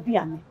wonu na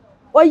duane.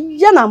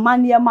 Oye na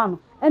mane ma no.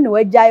 Ena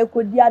wagya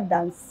ekodi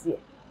adanse.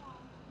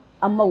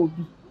 Ama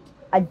obi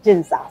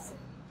agensase.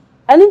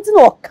 Eni nti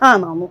na o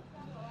kana no.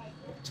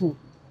 Tu.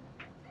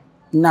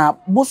 Na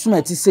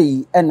bosomati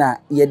sei ena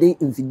yede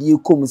mfidie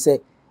kom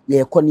se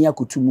ye kone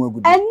akotumu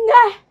agudi.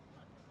 Enne.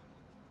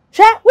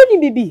 Hwe woni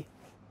bibi.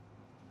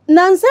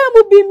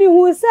 Nyansapo bi mi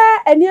hu se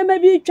eniema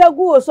bi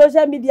twagu o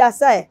social media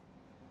say.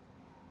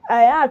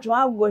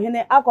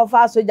 Atwima-Agogohene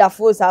akofa soja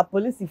force a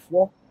police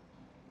fo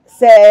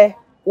se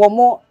wo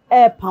mo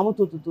pam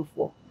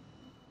tototofo.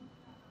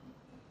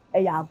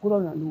 Ya agoro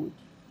na no.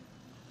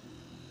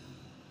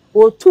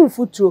 O tu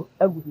futuro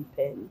agudu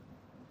pen.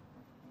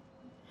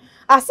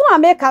 Asem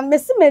America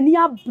mesi mani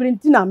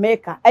abrinti na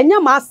America enya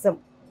ma asem.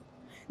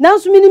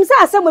 Nanso minim se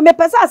asem me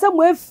pese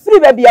asem e free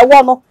ba bia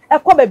wo no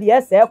ekọ ba bia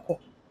ese ekọ.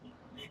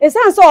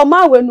 Esan so o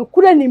ma wenu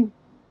kura nim.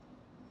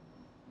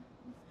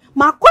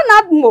 Makona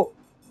admo.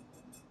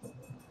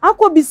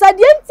 Akọ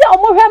bisade enti o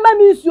mo hwema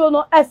mi nsuo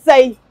no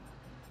esei.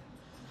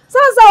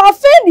 Sansa o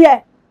fe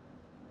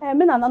de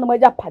me na nanu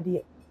maja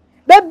pade.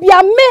 Ba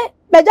bia me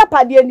maja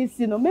pade ni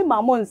si no me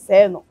mamo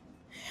nse no.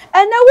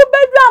 Ene wo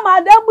bedu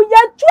amadan bu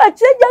ya tu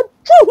akire ya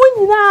tu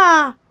hu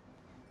nyina.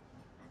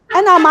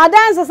 Ena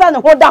amadan sesa ne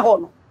hoda ho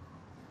no.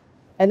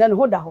 Ene ne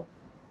hoda ho.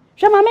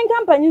 Hwe ma men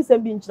campaign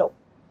nsem bi nkyerɛw.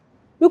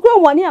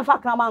 Bikro woni afa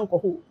krama anko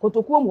ho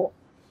kotokuom ho.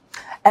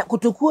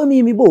 Kotokuom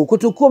mi bo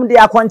kotokuom de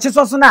akwanche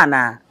so na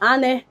na.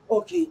 Ane.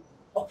 Okay.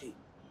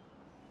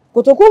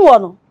 Kotokuom ho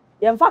no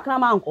ye mfa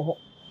krama anko ho.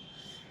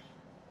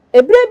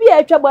 Ebre bi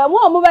atwa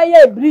bo mo ba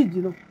ye bridge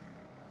no.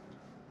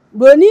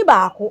 Broni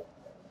baako.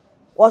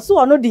 Woso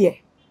ono de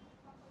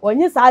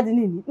onye saade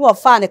ni ni wo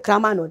fa ne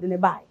krama na ode ne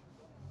bai.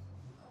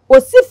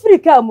 Osi free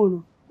ka mu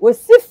no,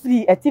 osi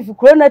free atifi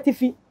corona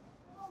tifi.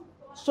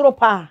 Soro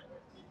pa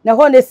na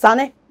ho ne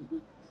sane.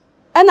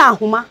 Ena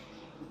ahoma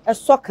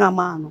eso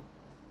krama no.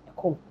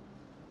 Eko.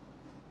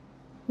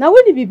 Na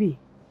woni bibi.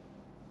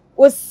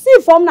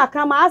 Osi fom na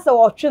krama ase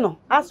wo twe no,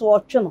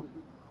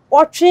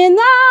 Otwe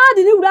na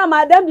de ni wura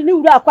madam de ni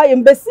wura akwa ye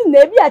mbesi na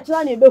ebi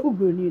akira na ebehu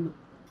broni no.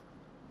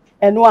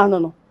 Eno ano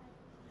no.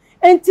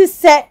 Enti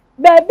se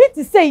baby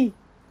ti sei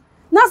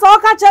na so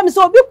ka kire me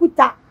so obi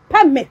kuta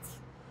permit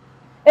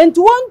enti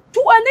won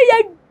tu ane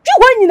ya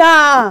dwu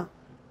nyina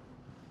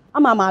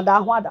ama ma da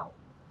ho ada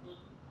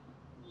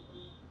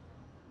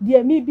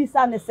die mi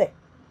bisa ne se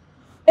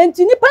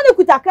enti nipa ne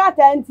kuta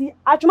krata enti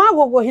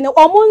Atwima-Agogohene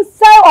omo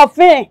nse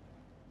ofin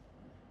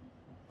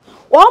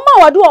o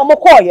ma wode o mo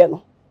koye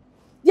no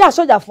dia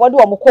sojafo de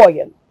o mo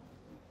koye no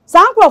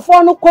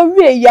sankrofo no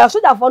kowie ya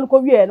sojafo no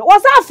kowie no wo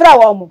sa afra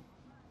wo mo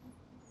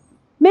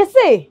me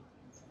say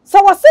so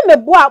wase me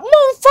boa mo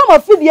mfa ma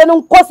fidie no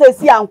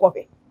nkosasi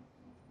ankwohwe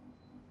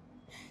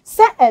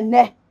se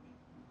ene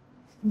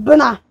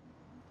bna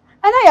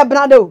ana ya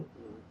bna do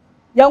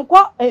yenko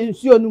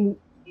ensuo no mu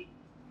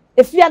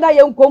efiada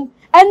yenkom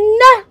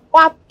ene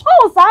wa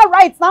tons are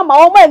right na ma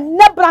o ma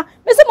ene bra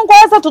me se mo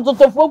nkosa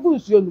tototofo gu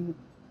nsuo no mu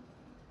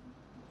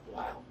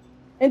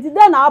enti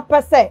den na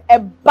apese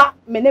eba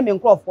me ne me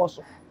nkrofo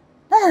so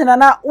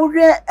na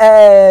wohwe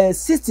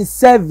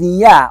 67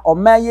 ya o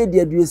ma ye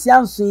de aduasi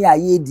anso ya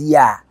ye di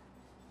a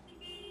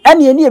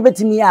ene ni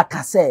ebetimi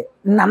akase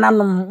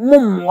nananom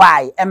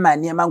mumwai ema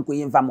ne ma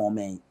nkoyi mfa ma o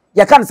man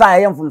ye kan sa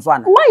ya mfumso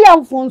ana wa ya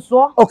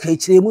mfumso okay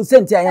kire mu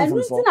senti ya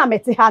mfumso enu nti na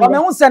meti ha no o me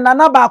hu se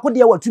nana ba ko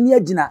de watumi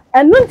agina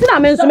enu nti na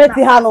me nso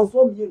meti ha no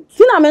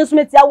ti na me nso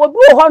meti ha wobi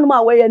ho no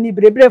ma we ya ni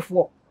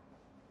brebrefoɔ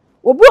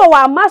obi o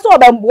wa ma so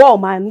obambo o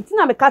man nti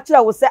na me ka kire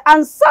wo se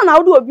ansa na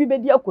wo de obi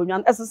bedi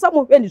akonwa esesa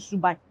mo hwe ni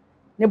suban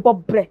ne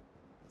bobre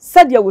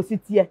sadia wo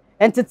sitie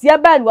entete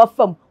ba ni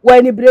wafam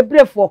wa ni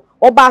brebrefoɔ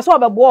oba so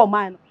obebo o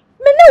man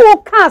me ne wo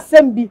ka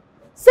asem bi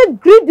se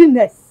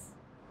greediness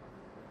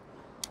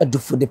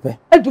adufu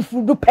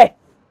dupe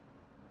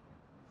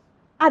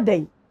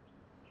aden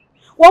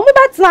wo mo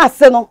betna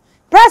ase no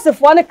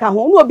pressfo ne ka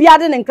ho no obi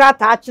ade ne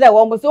nkrata a kire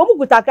wo mo se o mu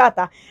kuta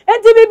krata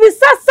enti bibi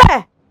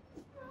sase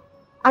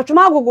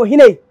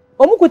Atwima-Agogohene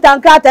o mu kuta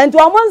nkrata enti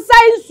o mo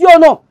nsai nsuo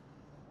no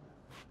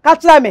ka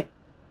kire me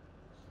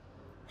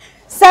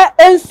se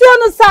ensuo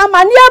no sa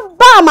mane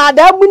ba ma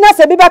da mu na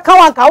se bi be ka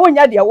wanka wo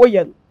nya de wo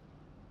ye no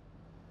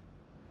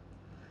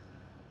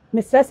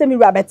me stress me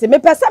rabete me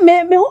pesa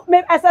me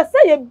asase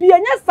ye bie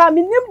nya sa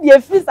me nim de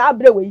free sa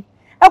abre we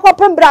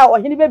ekopem bra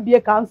ohene be bie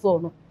council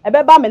no e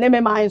be ba me ne me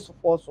man so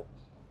for so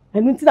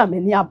enu nti na me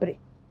ni abre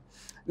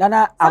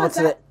nana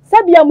abotre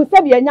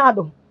sabia nya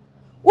ado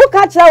wo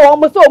ka kire wo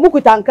mo so o mu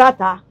kuta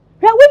nkrata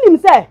hwe wonim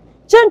se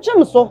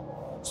chenchim so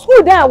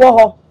school dan wo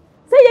ho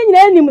se ye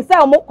nyina enim se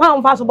o mo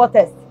kwan fa so bo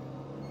test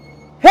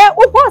he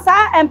wo po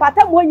sa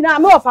empata mo nyina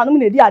me ofa no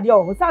me di ade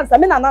wo sansa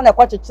me nana na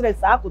kwakyekyere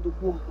sa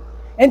akotokuo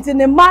enti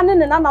ne ma ne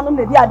nananom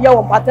ne di ade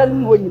wo mpata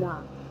no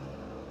nyina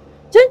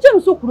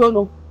Chinchem so kuro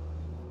no.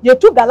 Ye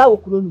tu gala wo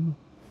kuro no.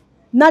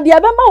 Na de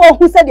abema wo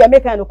hu se de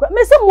American no.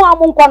 Me se mo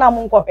amonkọ na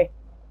amonkọ hwe.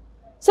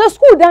 Se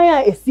school dan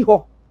a esi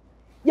ho.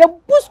 Ye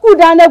bu school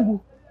dan na gu.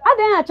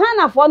 Adan a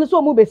China for no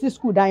so mo be si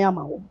school dan ya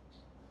ma wo.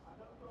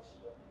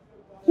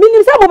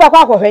 Minim se mo ba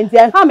kwa hwe nti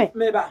en ha me.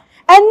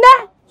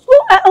 Enne school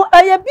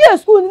ye bi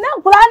school na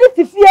nkura ni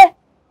tifie.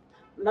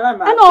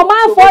 Ana o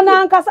man for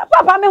na nkasa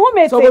papa me hu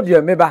me so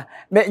bodua meba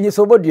me nyi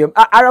so bodua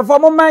arafo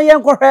mo man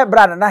yen kohwe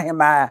bra na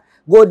Hemaa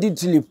golden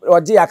tulip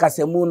oje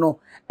akasemu no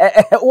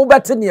wo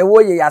bete ne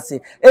wo ye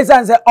yase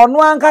esanse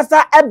ono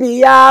ankasa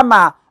ebiya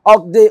ma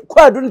of the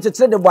kwadu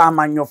ntete de bo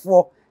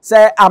amanyofo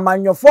se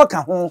amanyofo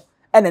ka ho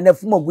ene na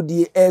fuma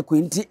gudie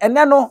kwenti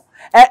ene no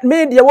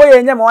me de wo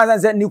ye nyama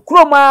wansanse ni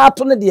kroma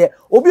ato ne de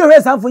obi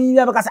ohwe sanfo yin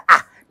ya beka se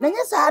na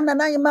nya sa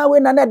na Hemaa we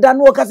na da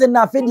no ka se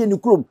na afedie ni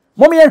krom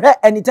mom ye hwe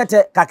eni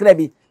tete kakra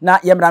bi na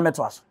yemra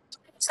meto aso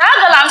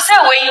Sagalam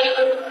say we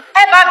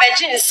eba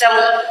beji nsem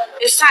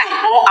e sign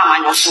mo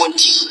amanyofo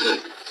nti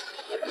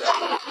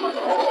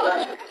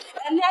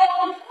ene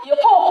ye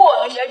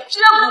koko ye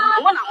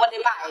jiragu mo na wo de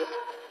bae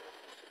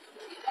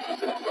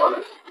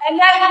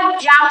ene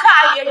yanka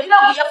ye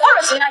jiragu ye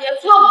policy na ye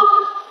tuogu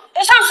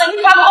e sanse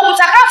ni pa mo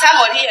utakata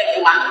mo di ye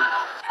duma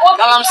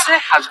Galamsey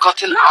has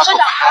gotten out of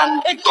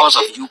hand because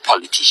of you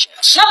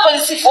politicians.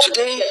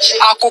 Today,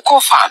 our cocoa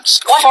farms,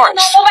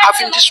 forests have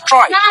been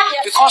destroyed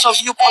because of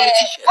you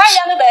politicians.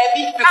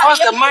 Because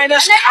the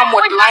miners come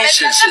with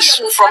licenses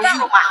from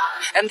you,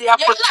 and they are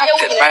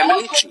protected by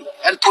military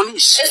and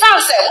police.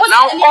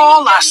 Now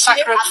all our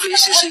sacred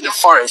places in the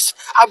forest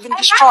have been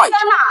destroyed.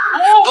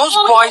 Those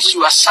boys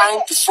you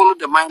assigned to follow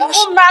the miners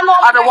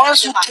are the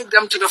ones who take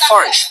them to the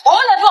forest.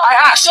 I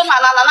ask,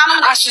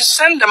 as you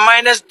send the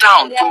miners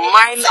down to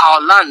mine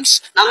our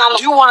lands,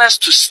 do you want us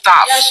to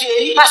starve?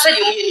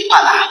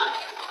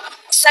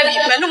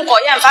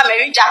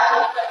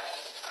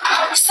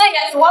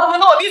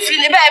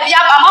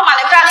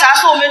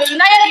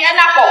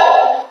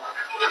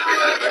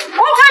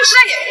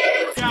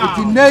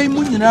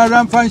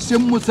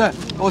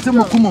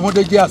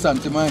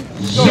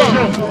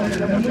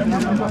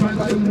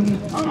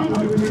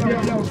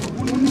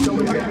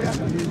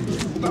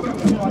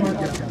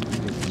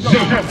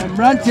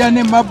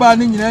 Mrantiane maba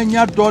ni nyina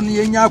nya do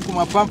ne nya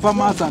akoma pampa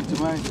ma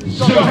Asantehene.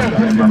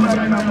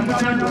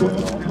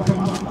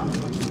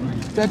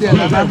 Tede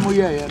na mo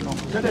ye no.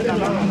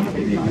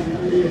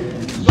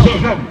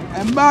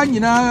 Emba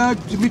nyina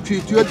tumi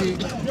twetwe di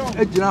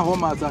agina ho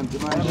ma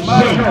Asantehene.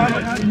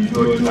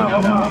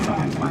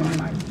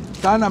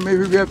 Sana me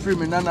hwehwe free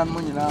me nana mo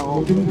nyina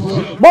ho.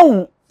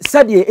 Bon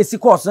sade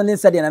esikoso ne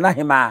sade na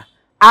Hemaa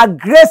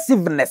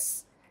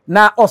aggressiveness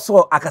na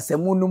also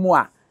akasemu no mu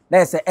a na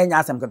ese enya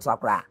asem keto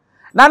akra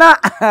nana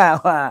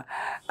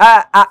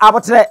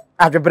abotre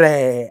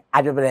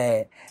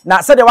adwebre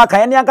na sede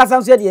waka ene ankasa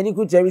nso de ani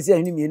kutu awisi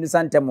ahini mienu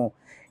santemo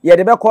ye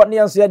de bekọ ne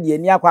nso de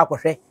ani akwa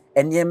akohwe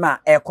eniema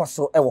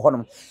ekoso ewo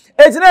honom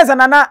ejina ese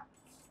nana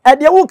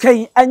ede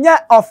wukan anya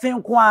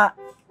ofenko a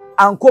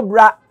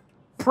ankobra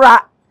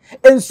pra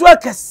ensu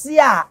akese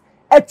a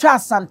etwa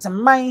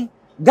Asantehene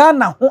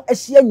Ghana ho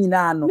ehia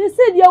nyina no me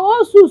se de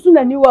wo susu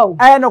na niwa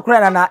o no kra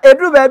nana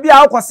edru ba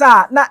bia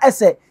akosa na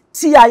ese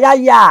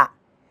tia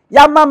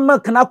ya mamma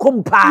kana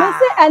kompa me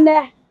se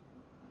ene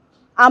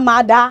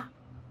amada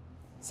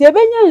se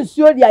benya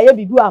nsuo dia ye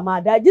bidu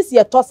amada gisi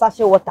ye tosa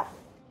hye water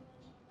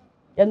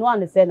ye no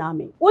ane se na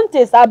me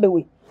wonte sa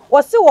bewe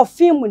wo se wo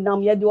film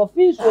nam ye de wo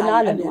film nsuo na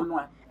ane no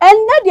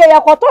enne dia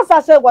ye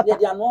kotosa hye water ye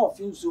dia no wo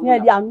film nsuo ye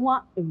dia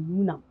no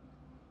emu nam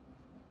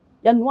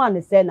ye no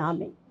ane se na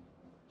me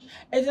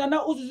ejina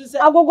na ususu se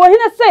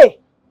Agogohene se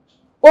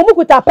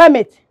omukuta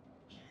permit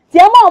ti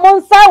e ma o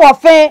nsa wo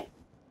fe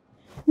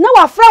na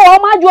wa fra wo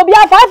ma jo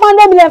bia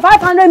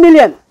 500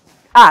 million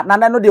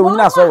nana no de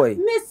wunyina so we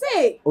me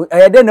say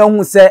de na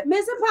hu se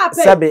me say papa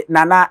sabe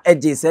nana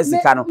eje se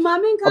sika no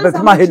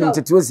obekuma henu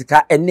tete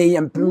osika ene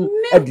yempem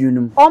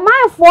aduonum o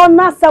manfo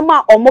na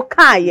asema o mo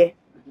kaaye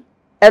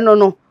eno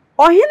no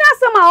ohene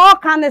asema o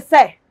ka ne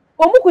se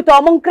omukuta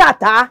o mo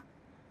nkrata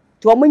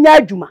ti o mo nya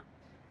adwuma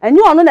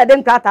enye ono na de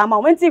nkrata ma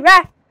o nti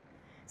hwe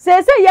se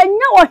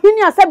yenya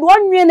ohene asabe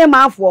onwe ne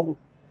manfo ho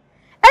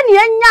eni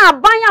enya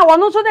abanya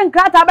wono so de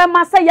nkrata be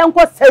ma se yenko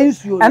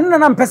sensuo eno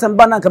na mpesem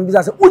ba na kan bi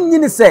se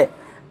unyini se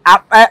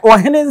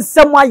ohene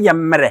nsem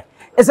ayemre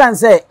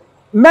esanse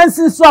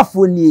mensin so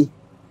afoni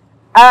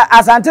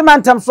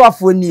Asantehene so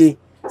afoni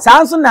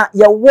sanso na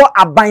ye wo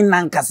aban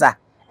nankasa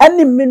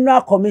eni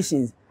mineral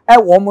commissions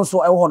wo mo so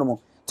wo no mo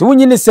ti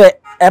unyini se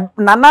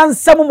nana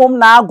nsem mom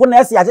na ago na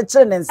ese ya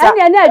kekere ne nsa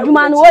eni na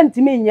adwuma no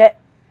wontimi nye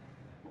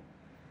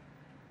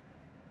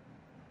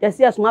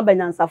yesi asuma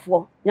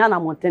banyansafo nya na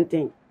mo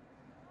tenten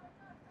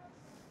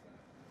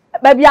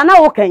baby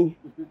ana wo kan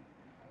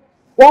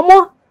wo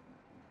mo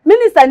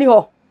minister ni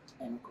ho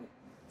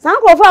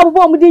sankrofo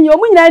abubo mu dinyo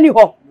mu nyina ni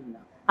ho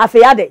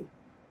afeya de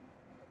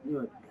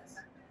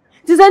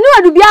ti se ni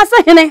wadu bia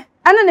se hene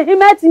ana ne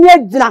Hemaa tini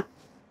agina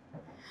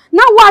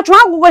na wo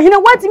Atwima-Agogohene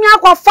watimi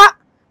akwafa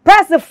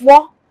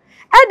pressfo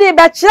e de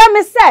be kire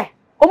me se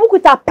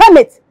omukuta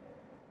permit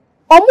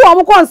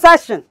omu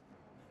concession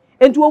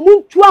enti omu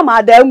ntu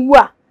amada nwu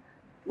a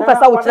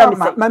mpesa wo kira me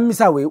say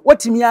mamisa we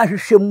wotimi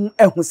ahwehwem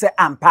ehu se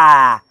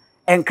ampa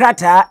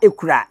enkrata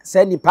ekura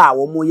se nipa a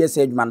wo mo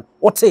yese adwuma no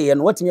woteye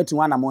no wotimi atu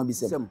wana mo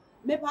bisem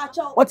me pa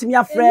cha wotimi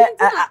afre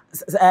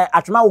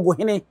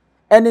Atwima-Agogohene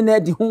ene na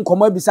di hu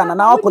nkomo abisa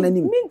na akọ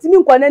nanim mintimi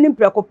nkọ nanim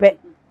prekope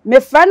me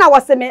fra na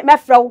wose me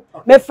frɛw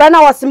me fra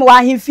na wose me wa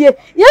ahemfie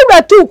ye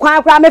wura tu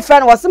kwan kra me fra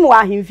na wose me wa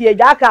ahemfie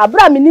gya aka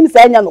abra me nim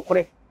sa anya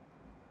nokore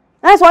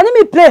na so oni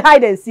me play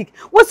hide and seek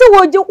wose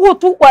woje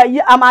wotu kwa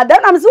yi amada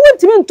na me se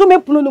wontimi ntome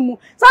punu no mu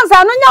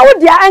sansa no nya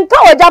wodia enka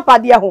oja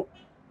pade ho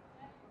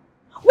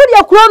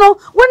wodia kuro no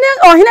woni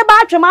ohene ba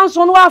Atwema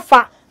nso no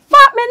afa fa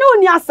me ne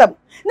oni asem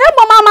na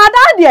mama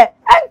amada de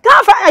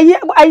enka fa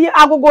ayi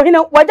Agogohene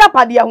woja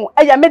pade ho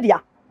eya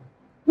media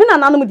me na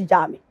nanom di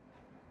jame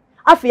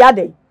afi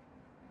ade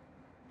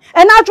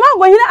and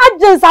Atwima-Agogohene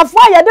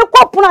agensafo ya de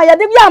kopuna ya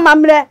de bia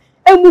amamre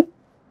emu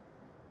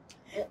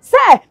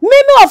say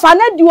mimi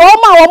ofane di o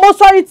ma wo mo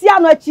sorry ti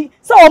anu achi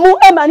say o mu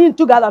emani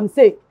ntu galam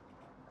say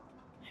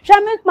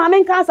hwe mama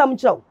nka asam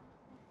kiro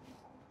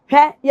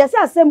hwe yesi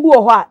asem bu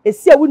ho a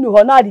esi awuni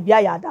ho na ade bia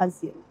ya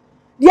dance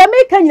de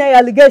make nyina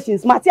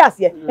allegations Matthias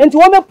ye enti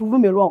wo me prove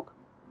me wrong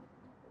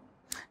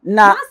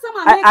na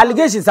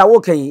allegations a wo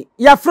kan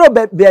ya fro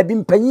baabi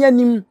mpanyi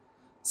anim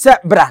se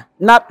bra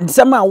na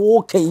sema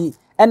wo kan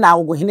na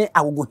Agogohene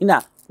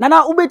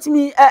na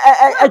ubetimi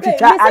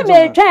atwitwa ajo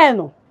me twen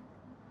no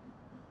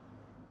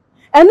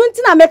enu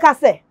nti na meka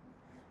se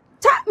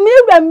ta me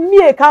wura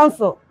mie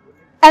council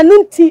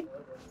enu nti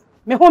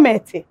me ho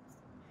mete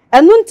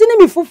enu nti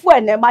ni me fufu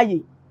ene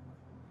maye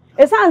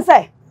esan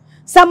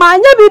se ma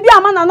anya bibi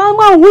ama na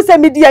ma hu se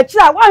me di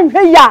akira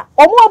wanhwe ya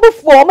omo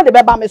obufu omo de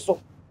beba me so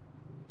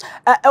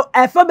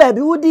efa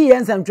baabi wudi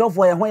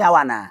yensantwofo ye ho ya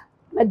wana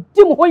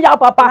medi mo ho ya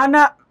papa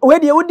na we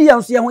de wudi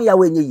yanso ye ho ya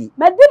wenye yi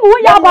medi mo ho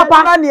ya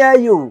papa na ne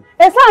ayo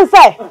esan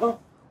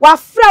wa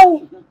frew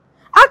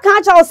aka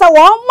acha wo se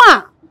wo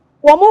ma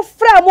wo mo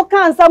frɛ mo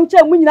kan sam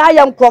kye mu nyina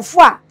ya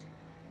nkrofo a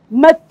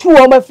matu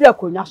wo mafrɛ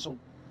konwa so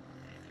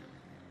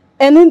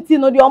enu nti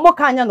no de o mo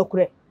kan nya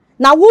nokure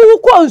na wo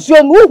ko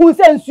nsuo no hu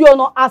se nsuo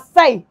no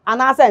asai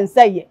ana asa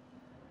nseye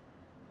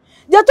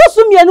je to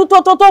sumienu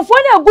tototofo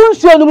na egu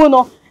nsuo no mu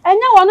no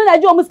enya wono na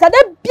je o muska de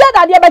bia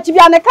da de bechi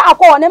bia ne ka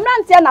akọ ne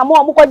mrantie na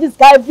mo ko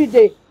jiska every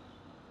day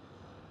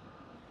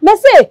me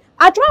say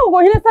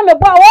Atwima-Agogohene se me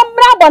bo a wo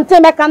mra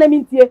bonte me kan na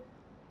mintie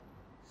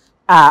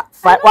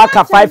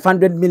waka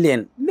 500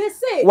 million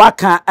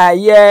waka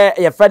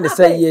ye friend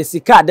say ye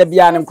sika da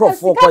bia ne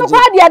nkrofo kwaje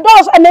ka de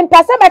dos and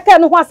mpese me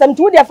kan no ho asem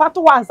ti wo de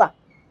fato wansa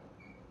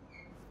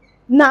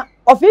na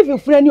ofifi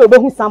frani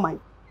obehu saman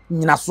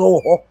nyina so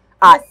ho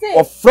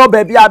ofro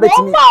ba bia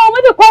betimi o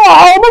me de ko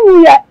o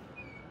mu ye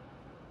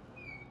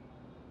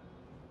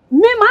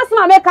me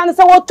masma me kan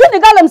se wo tu ni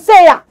galam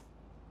say ya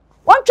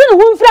won tu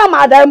ni hu mfra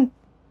madam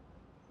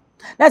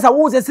na sa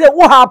wo se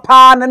wo ha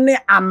pa ne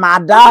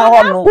amada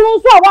ho no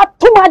kun so wa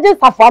tu maje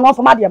safo no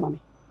so made mame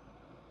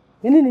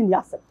ni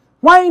asem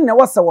wan na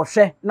wo se wo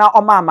hwe na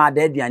o ma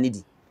amada aduane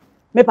di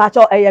me pa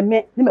cho eye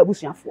me ni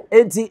mabusuafo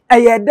enti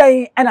eye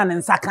dan ena ne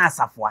nsa kan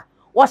safoa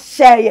wo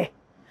hyeye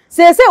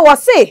se wo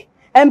se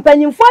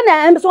empanyimfo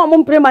na em so mo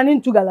mprema ni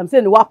ntu galam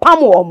se ni wa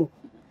pam wo mo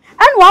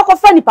enu wa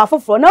kofa nipa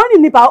foforo na oni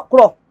nipa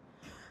kro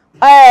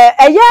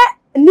eye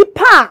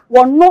nipa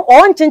wono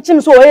o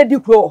nchinchem so o ye di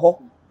kro ho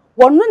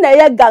wono na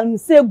ye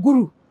ganse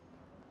guru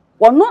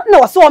wono na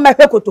wo se wo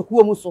mehwe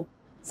kotokuo mu so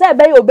se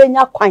be ye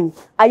obenya kwan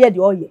aye de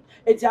oye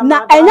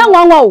na enya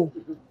nwanwa o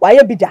wa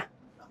ye bida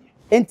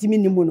entimi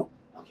nimu no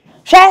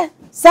hwe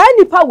sa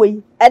nipa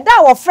we eda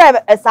wo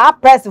frɛ sa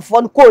press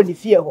for ko ni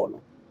fie ho no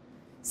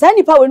sa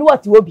nipa we ni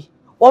wati obi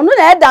wono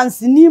na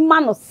dance ni ma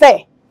no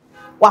se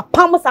wa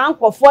pam sa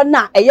ankofo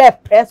na eye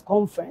press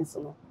conference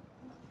no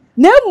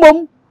na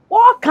mom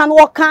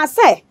wo kan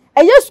se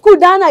eye school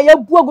dan na ye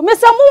buagu me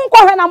se mu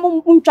nkɔhwe na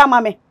mu ntwa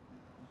mame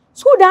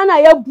school dan na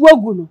ye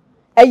buagu no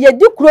eye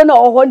di kuro na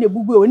oho na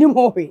bugu oni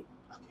ho hwe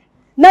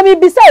na mi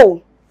bisa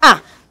o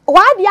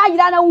wa di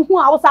ayira na hu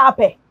a wo sa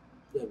apɛ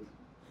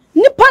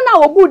nipa na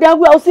obu dan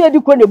gu a wo se di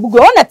kuro na bugu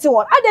o na te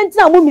won adenti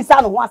na mu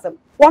misa no ho asem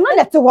wono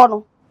na te ho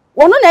no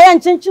wono na ye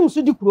nchinchem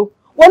so di kuro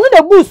wono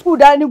na bu school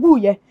dan ni gu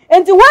ye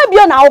enti wa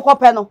bio na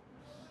awokɔpɛ no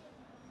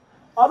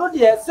odo de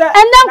se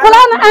enne nkola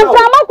na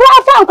ankrama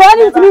kura fa nkola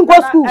ni ntimi nko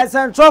school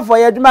essential for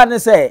ye dwuma ne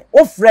se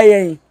wo frɛ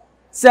yen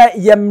se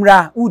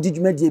yemra udi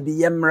dwuma die bi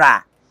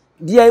yemra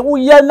de wo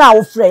ye na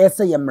wo frɛ ye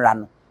se yemra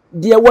no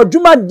de wo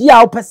dwuma die a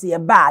wo pese ye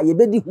ba ye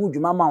be di hu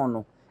dwuma ma wo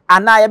no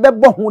ana ye be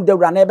bɔ hu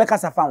dawura na ye be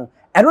kasa fa wo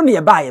eno ne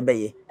ye ba ye be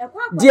ye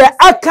de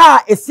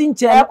aka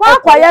esinche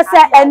kwa ye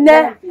se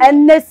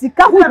enne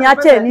sika hu nya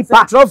che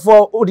nipa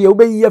trofo o de wo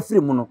be yi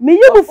afiri mu no mi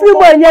yi bu firi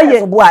mu enye ye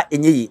so bo a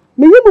enye yi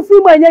mi yi bu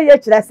firi mu enye ye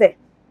kire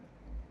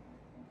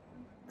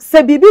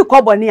se bibi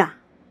koboni a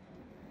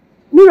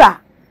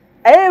mira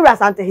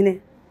Asantehene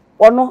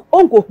ono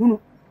onko hunu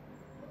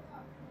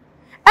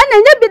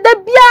enye bi da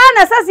bia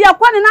na sase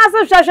yakwa ne na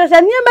ase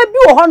hwehwehwe niema bi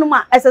wo hono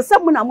ma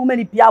esesem na moma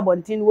ni pia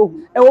abontin wo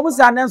hu wo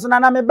musa ne nso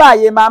na me ba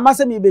ye ma ma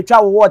se me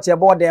betwa wo watch e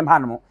bo dem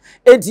hanom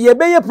enti ye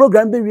be ye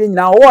program be wie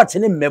nyina watch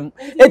ne mmem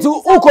enti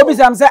uko bi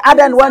sam se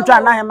adan wan twa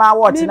na Hemaa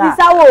watch na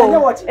bisa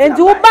wo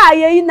enti wo ba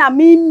ye na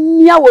me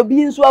mia wo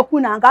bi nso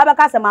akuna nka ba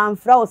ka se ma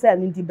mfra wo se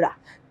nti bra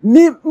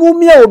mi mu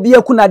mia obi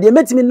akuna de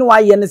metimi ne wa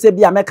ye ne se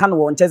bia meka no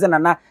wo nche se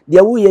na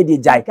de wo ye de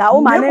jai ka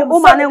o mane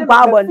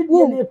nkwa abon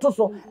wo to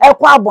so e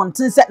kwa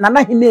abonten se na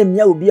Hemaa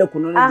mia obi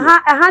akuno no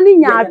aha ni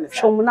nya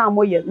atwom na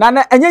moye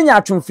na enye nya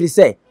atwom firi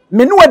se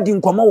me ne wadi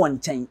nkomo wo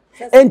nchen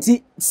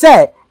enti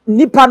se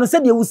nipa no se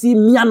de wusi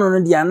mia no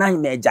de na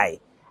Hemaa jai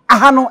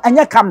aha no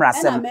enye camera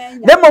sem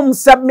de mom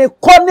se me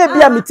ko ne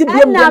bia meti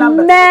bia mu na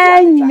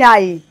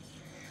menyai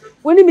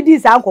woni mi di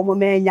sa nkomo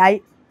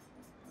menyai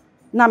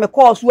na me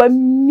call so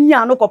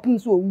mia no kopim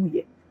so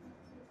owuye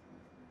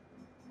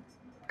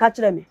ka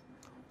kire me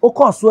o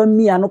call so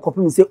mia no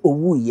kopim se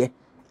owuye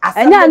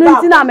enya no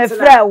nti na me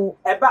frɛ wo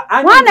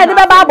wan na de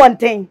baba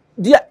abonten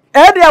de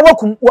e de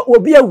awakum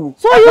obi awu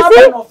so you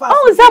see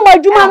on say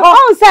madwuma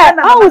on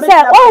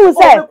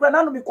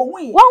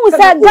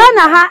say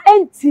Ghana ha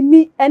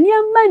entimi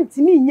eniema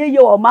ntimi nye ye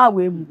o ma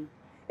we mu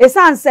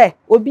esan say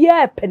obi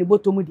a pene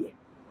botomu de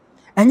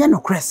enya no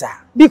kresa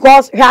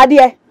because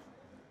hade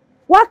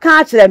what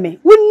can't kire me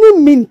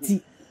wonni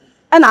minti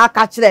na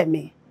aka kire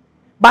me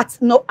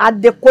but no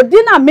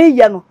adekodina me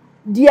ye no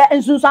de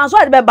ensunsanso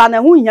de be ba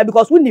na hu nya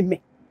because wonni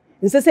me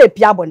nse se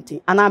pia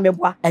bonten ana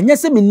meboa enye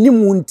se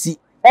mennimu nti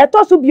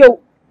eto so bio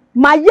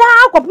ma ya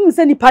akopim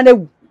se nipa na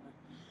wu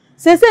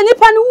se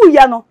nipa no wu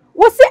ye no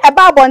wo se e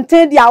ba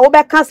bonten dia wo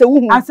be ka se wu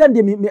hu ansan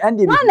de me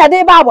ande me na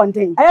de ba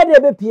bonten aye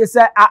de be pie se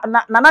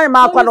na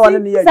Hemaa akwa na wona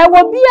ne ye se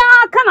wo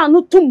bia ka na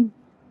no tum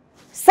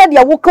se de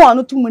wo ka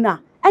no tum na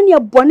ane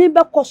bone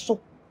be koso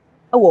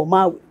e wo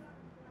mawe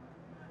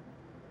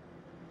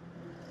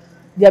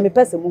dia me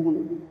pese mu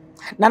hu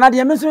na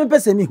dia me so me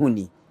pese mi hu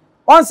ni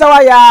onsa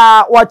wa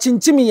ya wo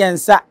chinchimi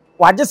yensa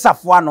waje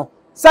safoa no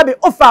sabi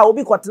ofa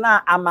obi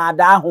kotena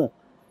amada ho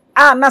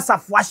na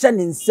safoa hye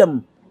ne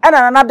nsam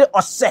ena na de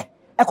ose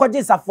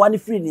ekoje safoa ne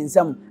free ne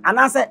nsam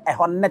ana se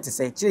ehon net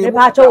se kire me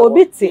pa cho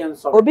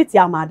obi ti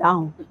amada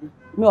ho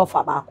me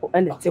ofa ba ko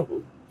ena te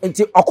ho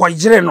enti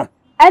okoyire no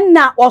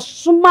ena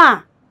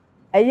osuma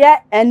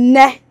eye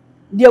enne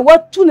de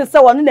watu ne se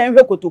wono na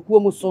nhwe kotokuo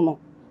mu so no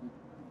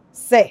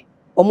se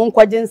omo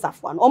nkwaje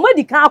nsafoa no omo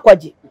di kan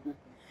akwaje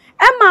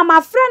Emma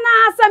my friend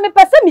na se me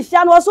pese mi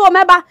hia no so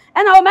meba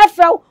ena o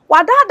mefrɛ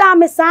wadada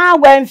me saa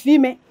wanfi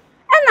me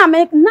ena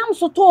me nam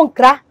so to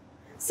nkra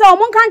se o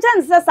mon kan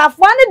kye se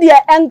safoa ne de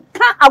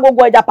enka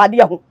agogo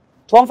ajapade ho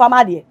to mfa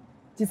ma de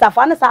ti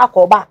safoa ne saa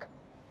call back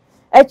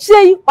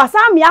echie wasa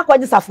me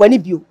akwaje safoa ne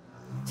bio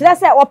kire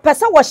se o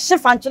pese wo hye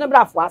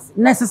Fankyenebra afo ase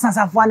na se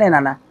safoa ne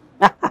nana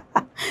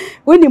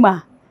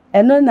unima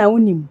eno na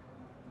unim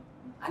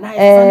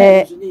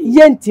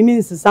yentimi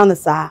nsesa ne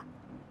saa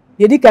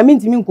yedi ka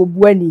mintimi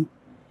nkobu ani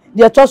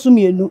de toso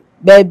mienu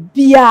ba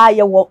bia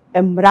ye wo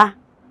emra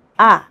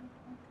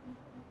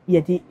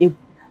yedi ebu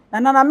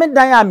na me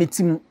dan a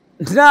metim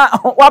na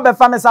wa be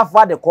fa me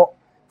safoa de ko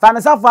fa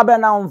me safoa be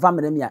na on fa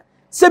me mia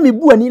se me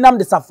bu ani nam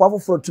de safoa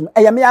foforo tum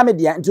eye me ya me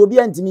dia nti obi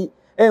antimi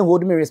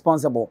hold me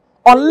responsible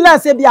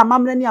unless e bia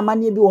mamre ni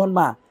amane bi wo hon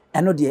ma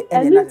eno de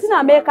ene na nti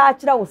na me ka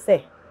kire wo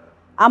se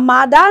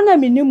amada na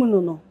minimu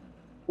no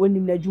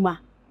onim na djuma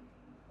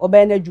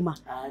obe na djuma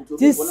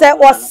ti se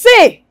o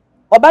se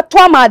obeto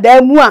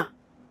amada mu a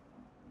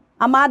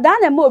amada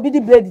na ma obi di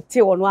bread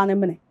tea wono ane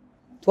mene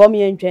to me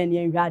yentwen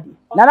ne nhwade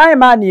na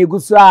Hemaa na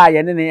egusu a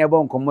ye ne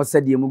ebo nkomo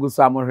sadie mu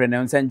gusu amhwe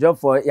ne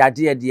nsenjofo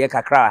yaje ye de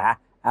kakra ha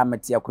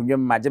amete akonwem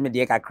maje me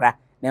de kakra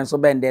ne nso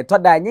bende to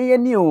da nye ye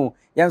ni o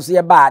ye nso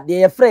ye ba de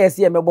ye frɛ ye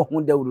se ye mebo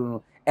hu dawuru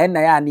no enna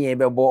ya na ye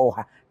bebo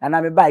ha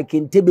na me ba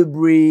kente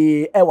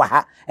bebre e wa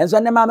ha enso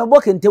ne ma mebo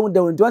kente hu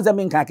dawuru nti onse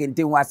me nka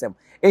kente hu asem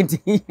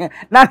enti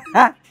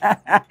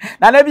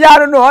na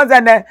bia no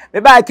onse ne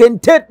me ba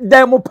kente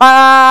dem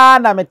pa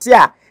na mete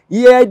a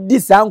ye di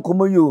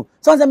sankomo yo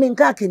so onse me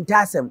nka kente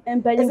asem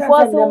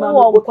empanyimfo so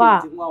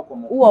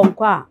wo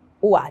nkwa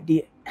wo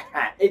ade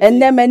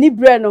enne mani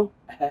bre no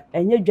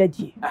enye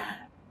dwadie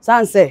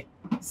sanse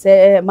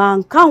se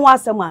man kan ho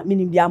asem a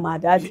minim bia ma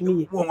da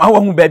atimi ye wo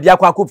hu ba bia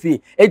kwa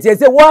akofi enti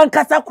se wo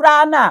nkasa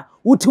kra na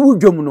wuti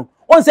wudwom no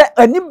onse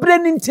ani bre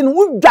ni ntin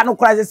wudwa no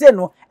kra se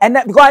no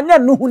enne because anya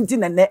no hu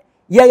ntin enne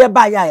ye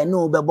ba ya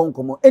no be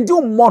bonkomo enti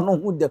ummo no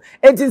hu de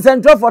enti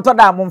central photo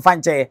da mo mfa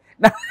nche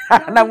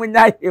na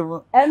munya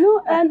yemu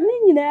enu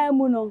ni nyina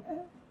mu no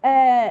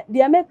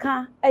de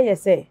meka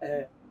se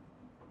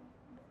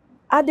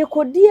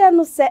adekodie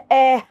no se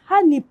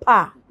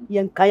hanipa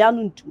ye nkaya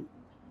no ntum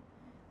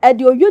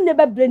de oyo ne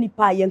bebre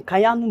nipa ye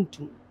nkaya no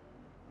ntum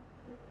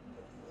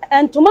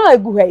entuma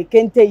egu ha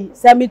kentei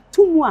se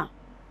metumu a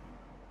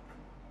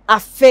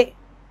afe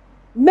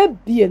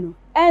mebie no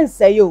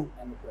ense yo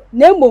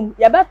na mom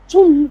ye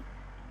betum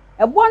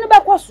ebo no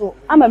bekoso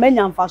ama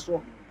manya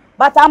mfaso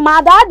but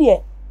amada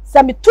de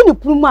se metu ni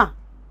prumu a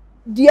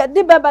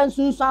de beba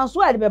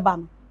nsunsuanso de beba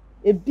no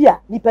ebia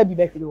nipa bi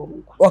behwere wo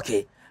nkwa.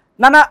 Okay.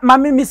 Nana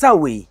mami misa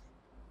we.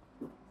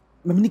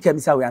 Mami nika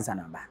misa we ansa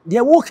namba.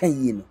 De wo kan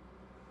yi no.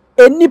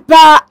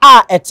 Enipa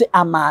a ete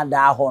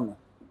amada ho no.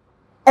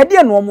 E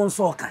de no mo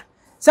nso ka.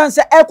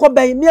 Sanse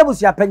ekoban mi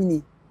abusia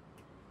panyini.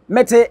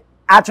 Mete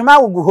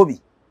Atwima-Agogohene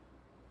bi.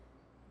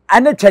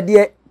 Ane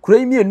twade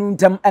kura mi enu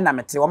ntam na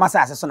mete. Wo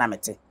masa ase so na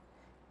mete.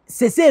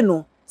 Sese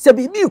no se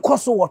bibi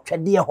ikoso wo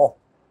twade ho.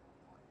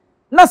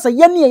 Na se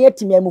ye ne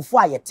yetime amufu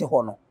a yete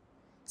ho no.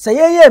 Se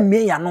ye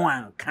mie ya no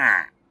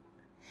anka.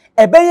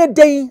 Ebeye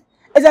den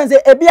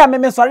esanse ebi a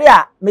me sori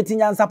a meti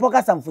Nyansapo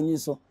kasa mfonyin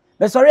so.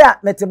 Me sori a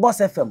meti Boss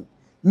FM.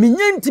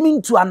 Minye ntimi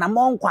ntu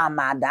anamon kwa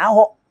amada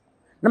ho.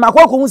 Na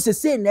makoko hu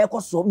sese na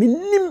ekoso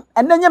minim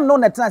enanyem no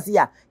na tenase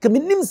ya ke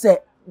minim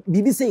se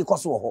bibi se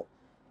ikoso ho.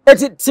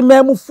 Eti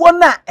timamufuo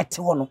na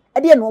ete ho no.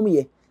 E de na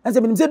omuye.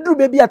 Nanse minim se duru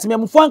bebi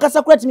atimamufuo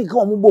ankasa kura timi ka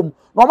omubom.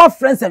 Na oma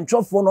friends and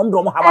chofo no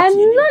mdo mo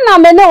habati. Eno na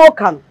me ne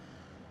okan.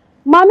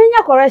 Ma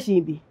menya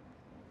correction bi.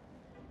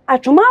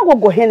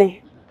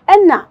 Atwima-Agogohene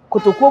enna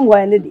kotokuom ho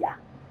ene dia.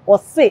 O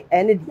se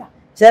ene dia.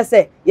 Che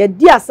se ye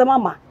di asem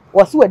ama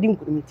wo se wadi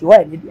nkurumiti ho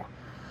ene dia.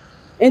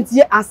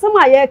 Enti asem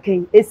a ye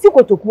kan esi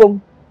kotokuom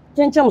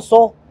chenchem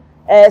so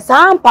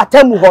saa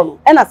mpatamu ho no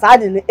ena saa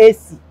de ne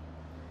esi.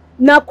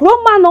 Na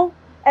kroma no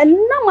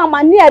enna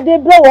mama ne ade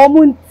bre wo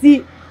mu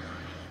nti.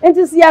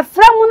 Enti si ye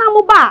fra mu na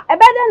mu ba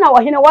ebede na wo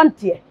hene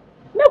wonte.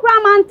 Me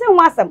kura ma nte ho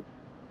asem.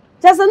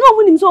 Che se no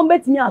mu nim so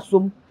mbetimi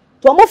asom.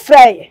 To mo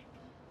freye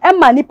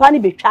emma nipa ni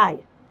betwae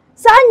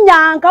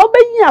sanya nka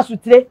obeyin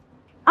asutire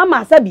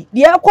ama sabi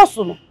de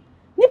ekoso no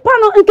nipa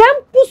no nka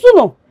empusu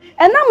no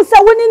enam se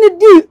woni ni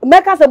di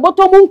meka se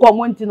botomu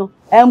nkomo nti no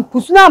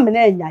empusu na me na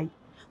anyai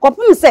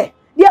kopim se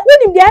de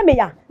woni de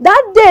emeya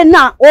that day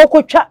na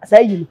okotwa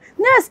sayi no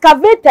na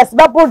excavators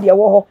babo de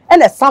wo ho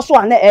ene saso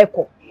ana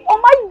eko o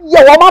ma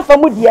ye wo ma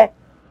famu de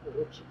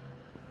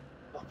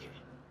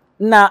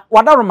na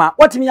wadaroma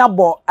watimi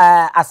abo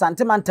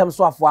Asantehene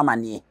so afo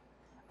amane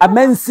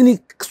amansini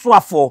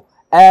soafo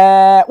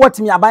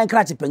watimi aban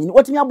krache panyini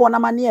watimi abo na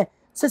mane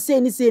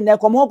sese ni se na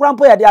komo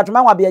krampo ya de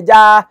Atwima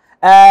biaja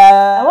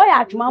wo ya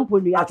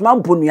Atwima-mponua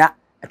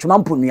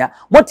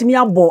watimi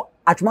abo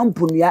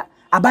Atwima-mponua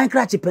aban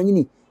krache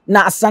panyini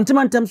na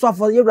Asantehene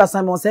soafo yewura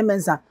san mo se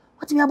mensa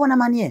watimi abo na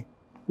mane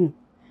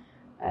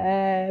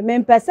me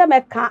mpese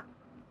meka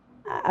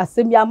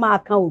asem ya ma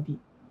aka obi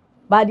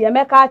ba de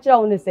meka a kire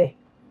wo ne se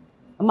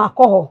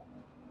makoho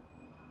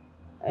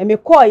me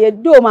call ye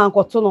do man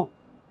koto no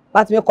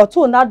but me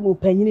koto na do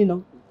panyini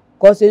no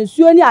cause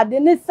ensuo ni ade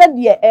ne se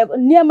de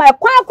niema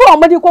kwan kro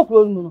omodi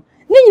kokro nu no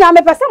ni nyina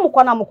me pese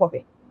mko na mko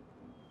fe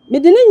me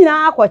de ni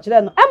nyina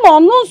akokire no e ma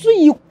ono nso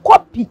yi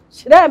copy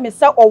kire me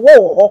se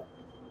owo ho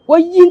wo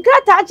yi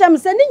nkrata a kire me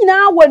se ni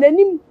nyina wo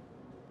nanim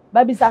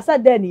ba bi sasa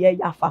de ne ye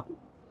yafa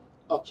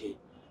okay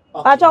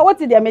acha what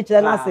de me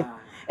kire na se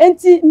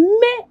enti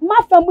me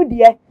mafamu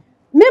de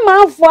me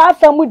manfo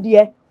afamu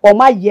de o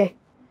ma ye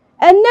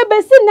enne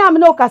besi na me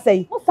no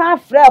kasai o san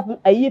frap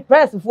ayi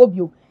press fo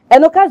bio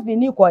eno kas bi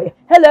ni koye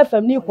hello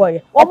fm ni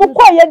koye o mo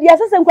koye dia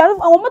sese nkwa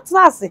o mo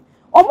trase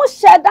o mo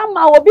sheda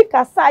ma obi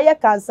kasa ye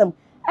kansam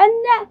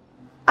enne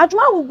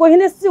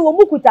Atwima-Agogohene si wo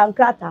mu kuta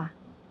nkrata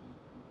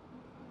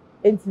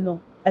enti no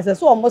ese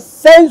so o mo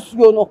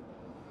sensuo no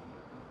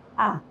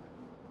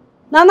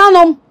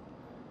nananom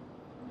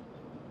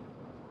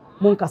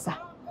munkasa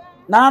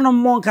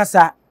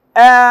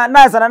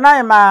na sana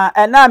na ma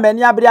na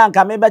mani abri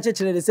anka me be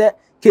chechire se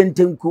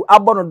kentenku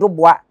abono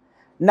doboa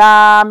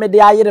na me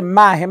de ayire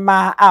ma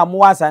Hemaa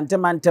amu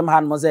Asantehene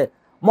han mo se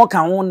mo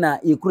kan ho na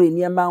ekure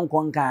niema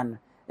nkonkan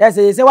na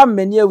yese wa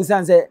mani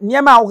awusan se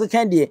niema wo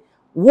kekan de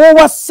wo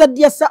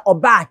wasade se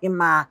oba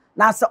Hemaa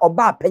na se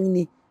oba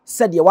panyini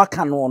se de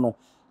waka no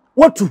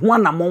wotu ho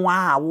na mo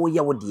wa wo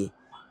ye wo de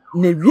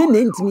na wie na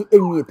ntimi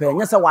enwie pa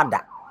nya se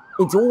wada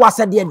enti wo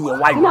wasade de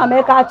wa na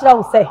me ka kira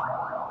wo se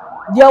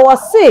de wo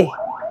se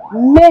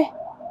me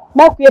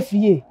makwe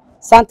fie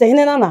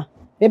Asantehene nana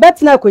me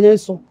betina akonye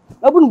nso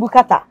abunu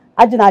bukata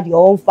agina de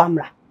o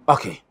mfamra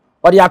okay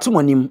odi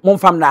atomonim mo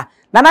mfamra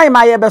na na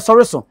yema ye be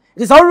sori so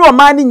it is already o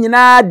man ni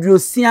nyina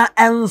duosia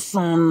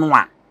enson no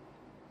a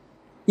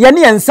ye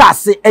ne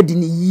ensase adi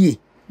ni yie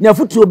na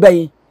futuo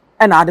ban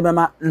e na ade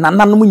mema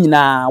nananom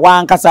nyina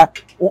wankasa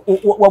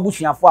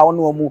wabusuafo a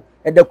wono mu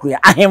edakure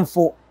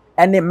ahemfo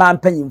ene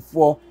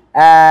mampanyimfo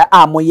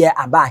a moye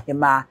aba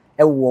Hemaa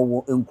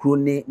ewo enkuro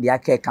ne de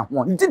akeka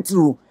ho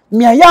ntitru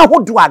mia ya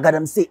hodo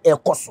agadam se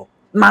ekoso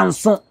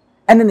manso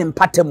ene ne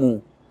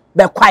mpatamu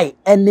be kwai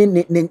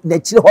ene ne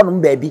chire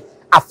honom baabi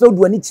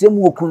afedu ani chire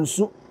mu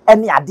okunsu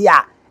ene ade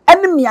a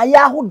ene mia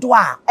ya hodo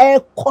a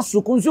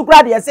ekoso kunsu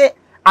kura de se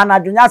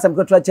anadwonya asem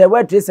keto che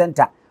World Trade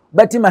Center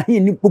batima hi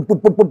ni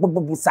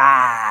pupupupupu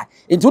sa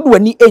entudu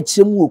ani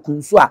echire mu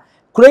okunsu a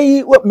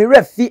krai me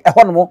refi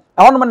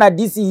honom na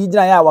DC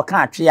yigina ya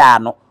waka atwe ya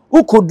no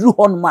ukoduru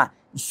honom a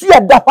suya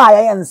da hwa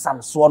ya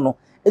nsamso no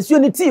esuo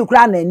ni ti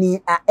kura na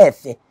ani a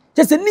efe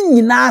chese ni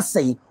nyina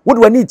asai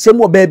wode wani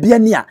chemu baabi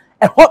ani a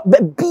eho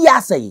bia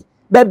asai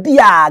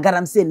babia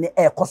garamse ne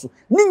ekoso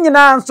ni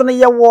nyina nso no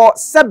ye wo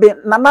sebe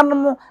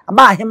nananom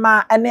aba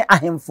Hemaa ene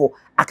ahemfo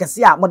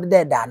akese a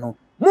modede da no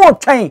mo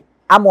twen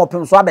ama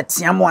opem so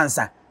abetia mo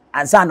ansa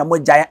na mo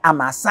gyan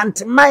ama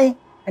Asantehene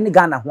ene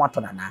Ghana ho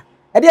atonana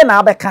e de na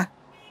abeka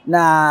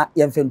na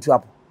yemfentu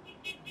apo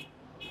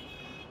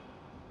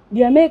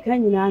di America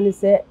nyina ne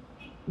se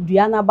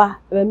duana ba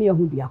e me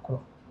hu duakoro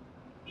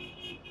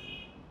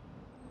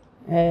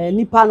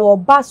nipa no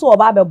oba so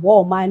oba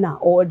bebo oman na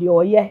o de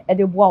oye e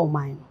de boa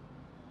oman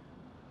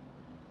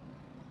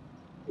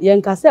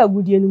yen kasa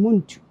agudie no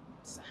muntu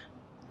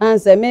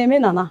anse me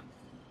nana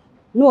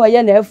no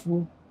oye na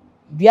afu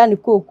duane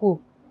koko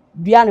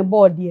duane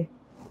boardie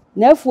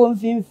na afu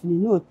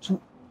mfimfini no otu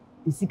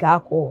isika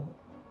akọ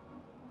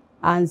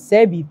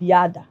anse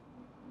bibiada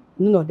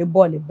no de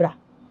ball bra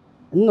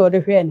no de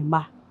hwe ne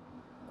ma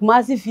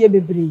kuma si fie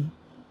bebre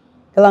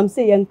kalam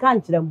se yen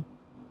kan kyerem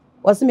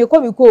wose me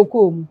ko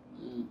koko mu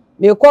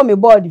me ko me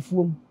board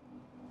fuom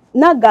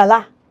na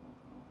gala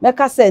me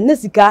ka se ne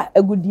sika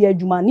agudie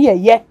adwuma ne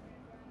ye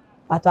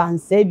pato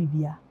anse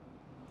bibia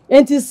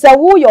enti se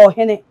wo ye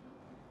ohene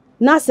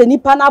na se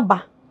nipa na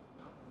ba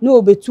na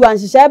obetu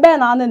anhihye be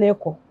na ane na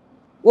ekọ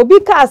obi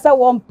ka se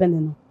wo mpene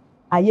no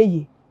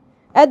ayeye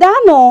eda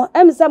no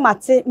emse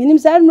mate minim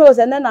se no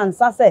se ne na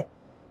nsa se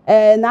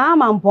na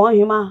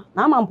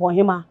amampon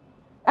hema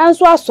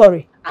enso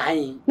asori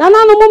ai na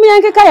nanu mum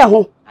yankeka ye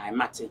ho ai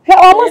mate he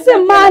omo se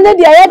ma na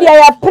dia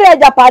ya pre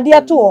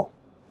japade to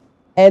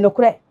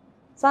nokre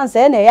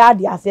sanse na ya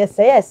ade ase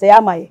se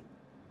ya maye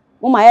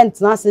muma ye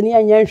ntena se ne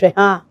yen hwe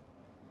ha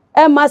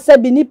ma se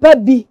bi nipa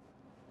bi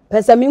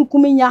pese mi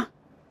nkuminya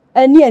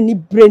ani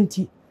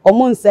brenti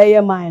omo nse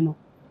ye man no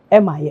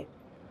maye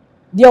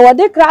de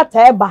wode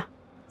krata eba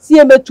si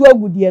emetu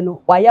agudie no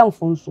waye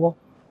mfonso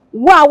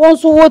wa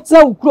wonso wo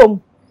tena ukrom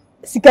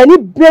sikani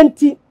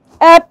brenti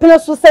pene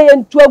so se ye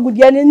ntu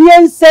agudie ne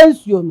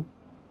ensensuo no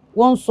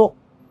wonso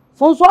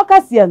fonso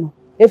akase no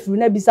efiri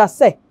na bisa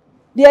se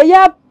de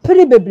ya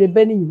pri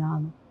bebrebe ni nyina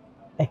no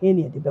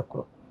ehene de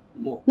bekro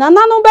na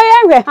nanu be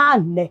ye hwe ha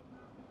nne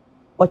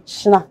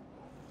ochina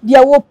de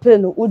wo pre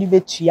no odi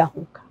betua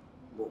hoka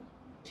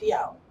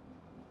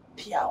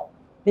piao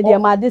de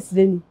ma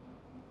desire ni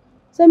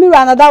se mi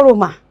ra na da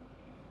roma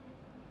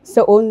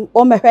se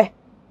o mehwe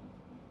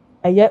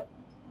eye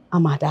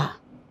amada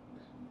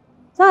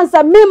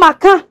sansa mi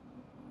maka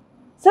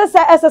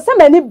se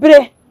mani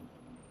bre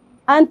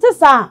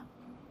antisa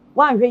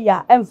wan hwe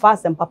ya emfa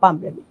asem papa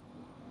mbre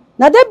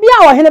na da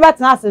bia wo hene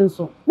betena ase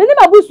nso me ni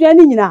babusua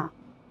ni nyina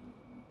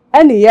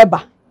ene ye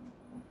ba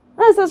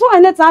ansa so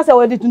hene tena ase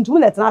wo de tuntum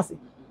na tena ase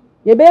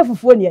ye be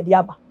fufuo ne ye de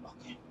aba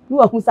ni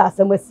wa hu sa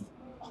asem asi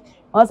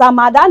onsa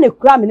amada na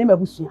kura me ni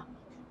mabusua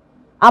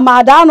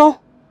amada no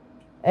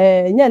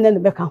nye ne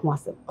beka ho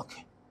asem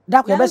okay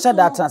da ko be sha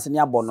da trans ni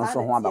abo no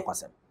so ho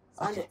abakwasem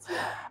okay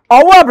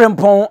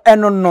Owoabrempon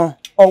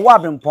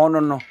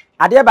Owoabrempon no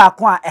ade ba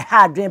ko a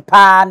ha adwen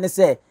pa ne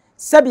se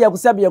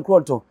sebia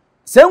kroto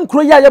se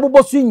nkro ya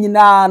yebobo su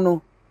nyina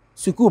no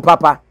suku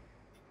papa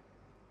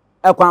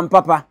ekwan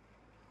papa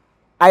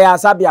aya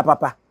sabia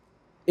papa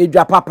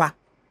edwa papa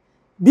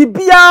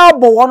bibia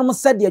bo wonom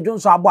se de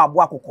adwonso abo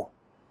akokọ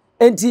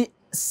enti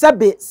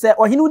sebe se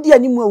ohene udi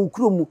animu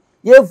awukro mu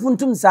ye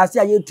funtum sase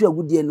a yetu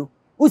agudie no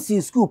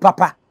usi school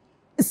papa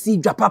si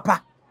dwa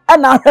papa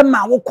ana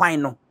hwema wo kwan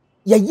no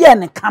ye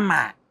ne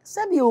kama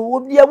sebe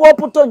obi e wo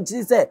poto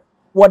nchi se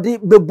wode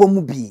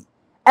bebomu bi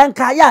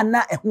enka ya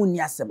na ehu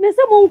ni asem me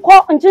se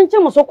monko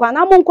nchinchem so kwa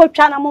na monko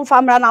twa na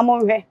monfamra na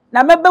monhwe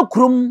na mebe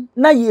krum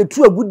na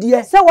yetu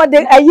agudie se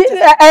wode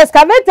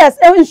excavators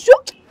enshu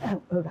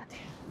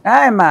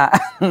ai ma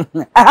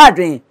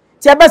ahadwen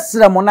ti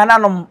abesre mo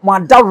nananom mo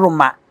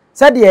adaroma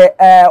se de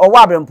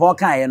Owoabrempon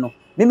kan ye no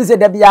mimi se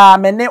da bia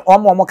me ne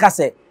omo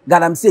kase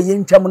garamse ye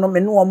ntwam no me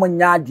ne omo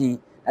nya adwen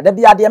da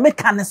bia de me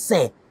kan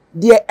se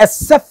de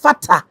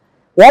esefata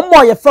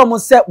omo ye from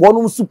se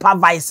wonum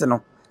supervise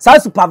no sa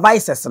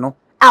supervisors no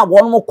a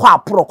wonum kwa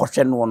aporo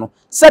kohwe no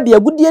se de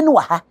agudie no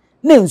wa ha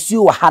na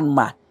nsuo wa ha no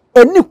ma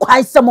eni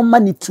kwai se mo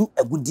mani tu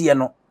agudie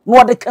no no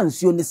wode kan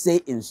nsuo ni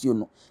se nsuo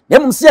no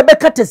nemum se be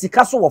kata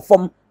sika so wo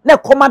fom na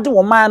komade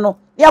wo man no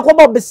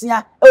yakoba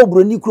besia e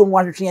obroni krom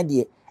wahwehwe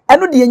de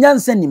eno de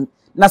nyansanim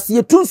na se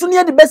yetunsu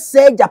ne de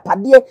bese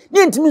japade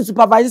ne ntimi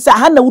supervisor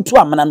ha na wutu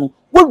amana no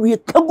wo wie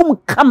kagum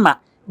kama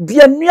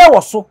bianua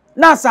wo so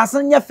na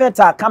asase nye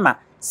feta kama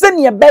se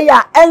ne be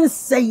ya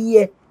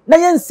enseye na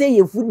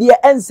yenseye fudie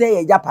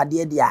enseye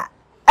japade dia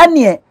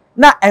ene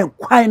na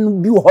enkwan no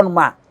bi wo honom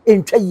a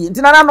entwa yi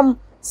ntina nanom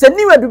se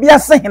niwadu bi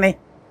asehene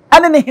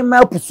ane ne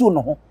Hemaa pusu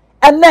no ho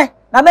ene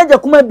na naja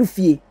kuma du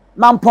fie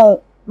mampon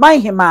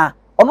man Hemaa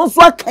ono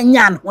so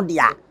akanya an ho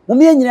dia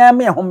mum ye nyina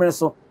me homre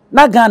so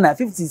na Ghana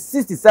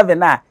 67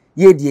 na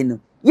ye die no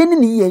ye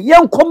ni ye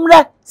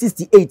yenkomra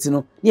 68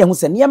 no ne ehu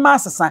se ne ma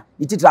asesa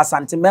ne titira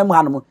Asantehene mu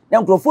hanom ne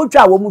nkrofo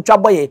twa wo mu twa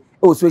boye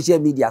e social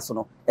media so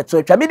no eto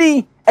atwa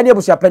medi ene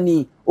ebusua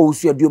pani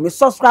owusu aduo me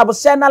subscribe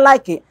share na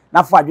like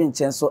na fo adwen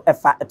chen so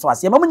efa eto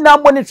ase mamu nyina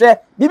mbɔ ne hwɛ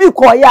bibi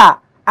kɔ ya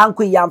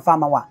anko ya mfa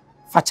ma wa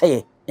fa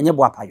kyeye enye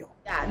bo apayo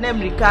na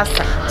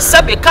Amerikasa.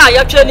 Sebe ka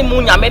ya twere ni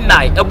mu nyame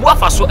nai, ebu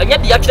afaso enye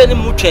de ya twere ni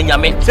mu twa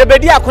nyame.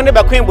 Sebedi akone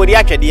be kwen bodi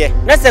atwede.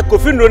 Na se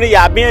kofi nro ni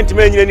ya aben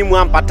ntime nyina ni mu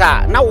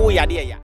ampata na wo yade ya.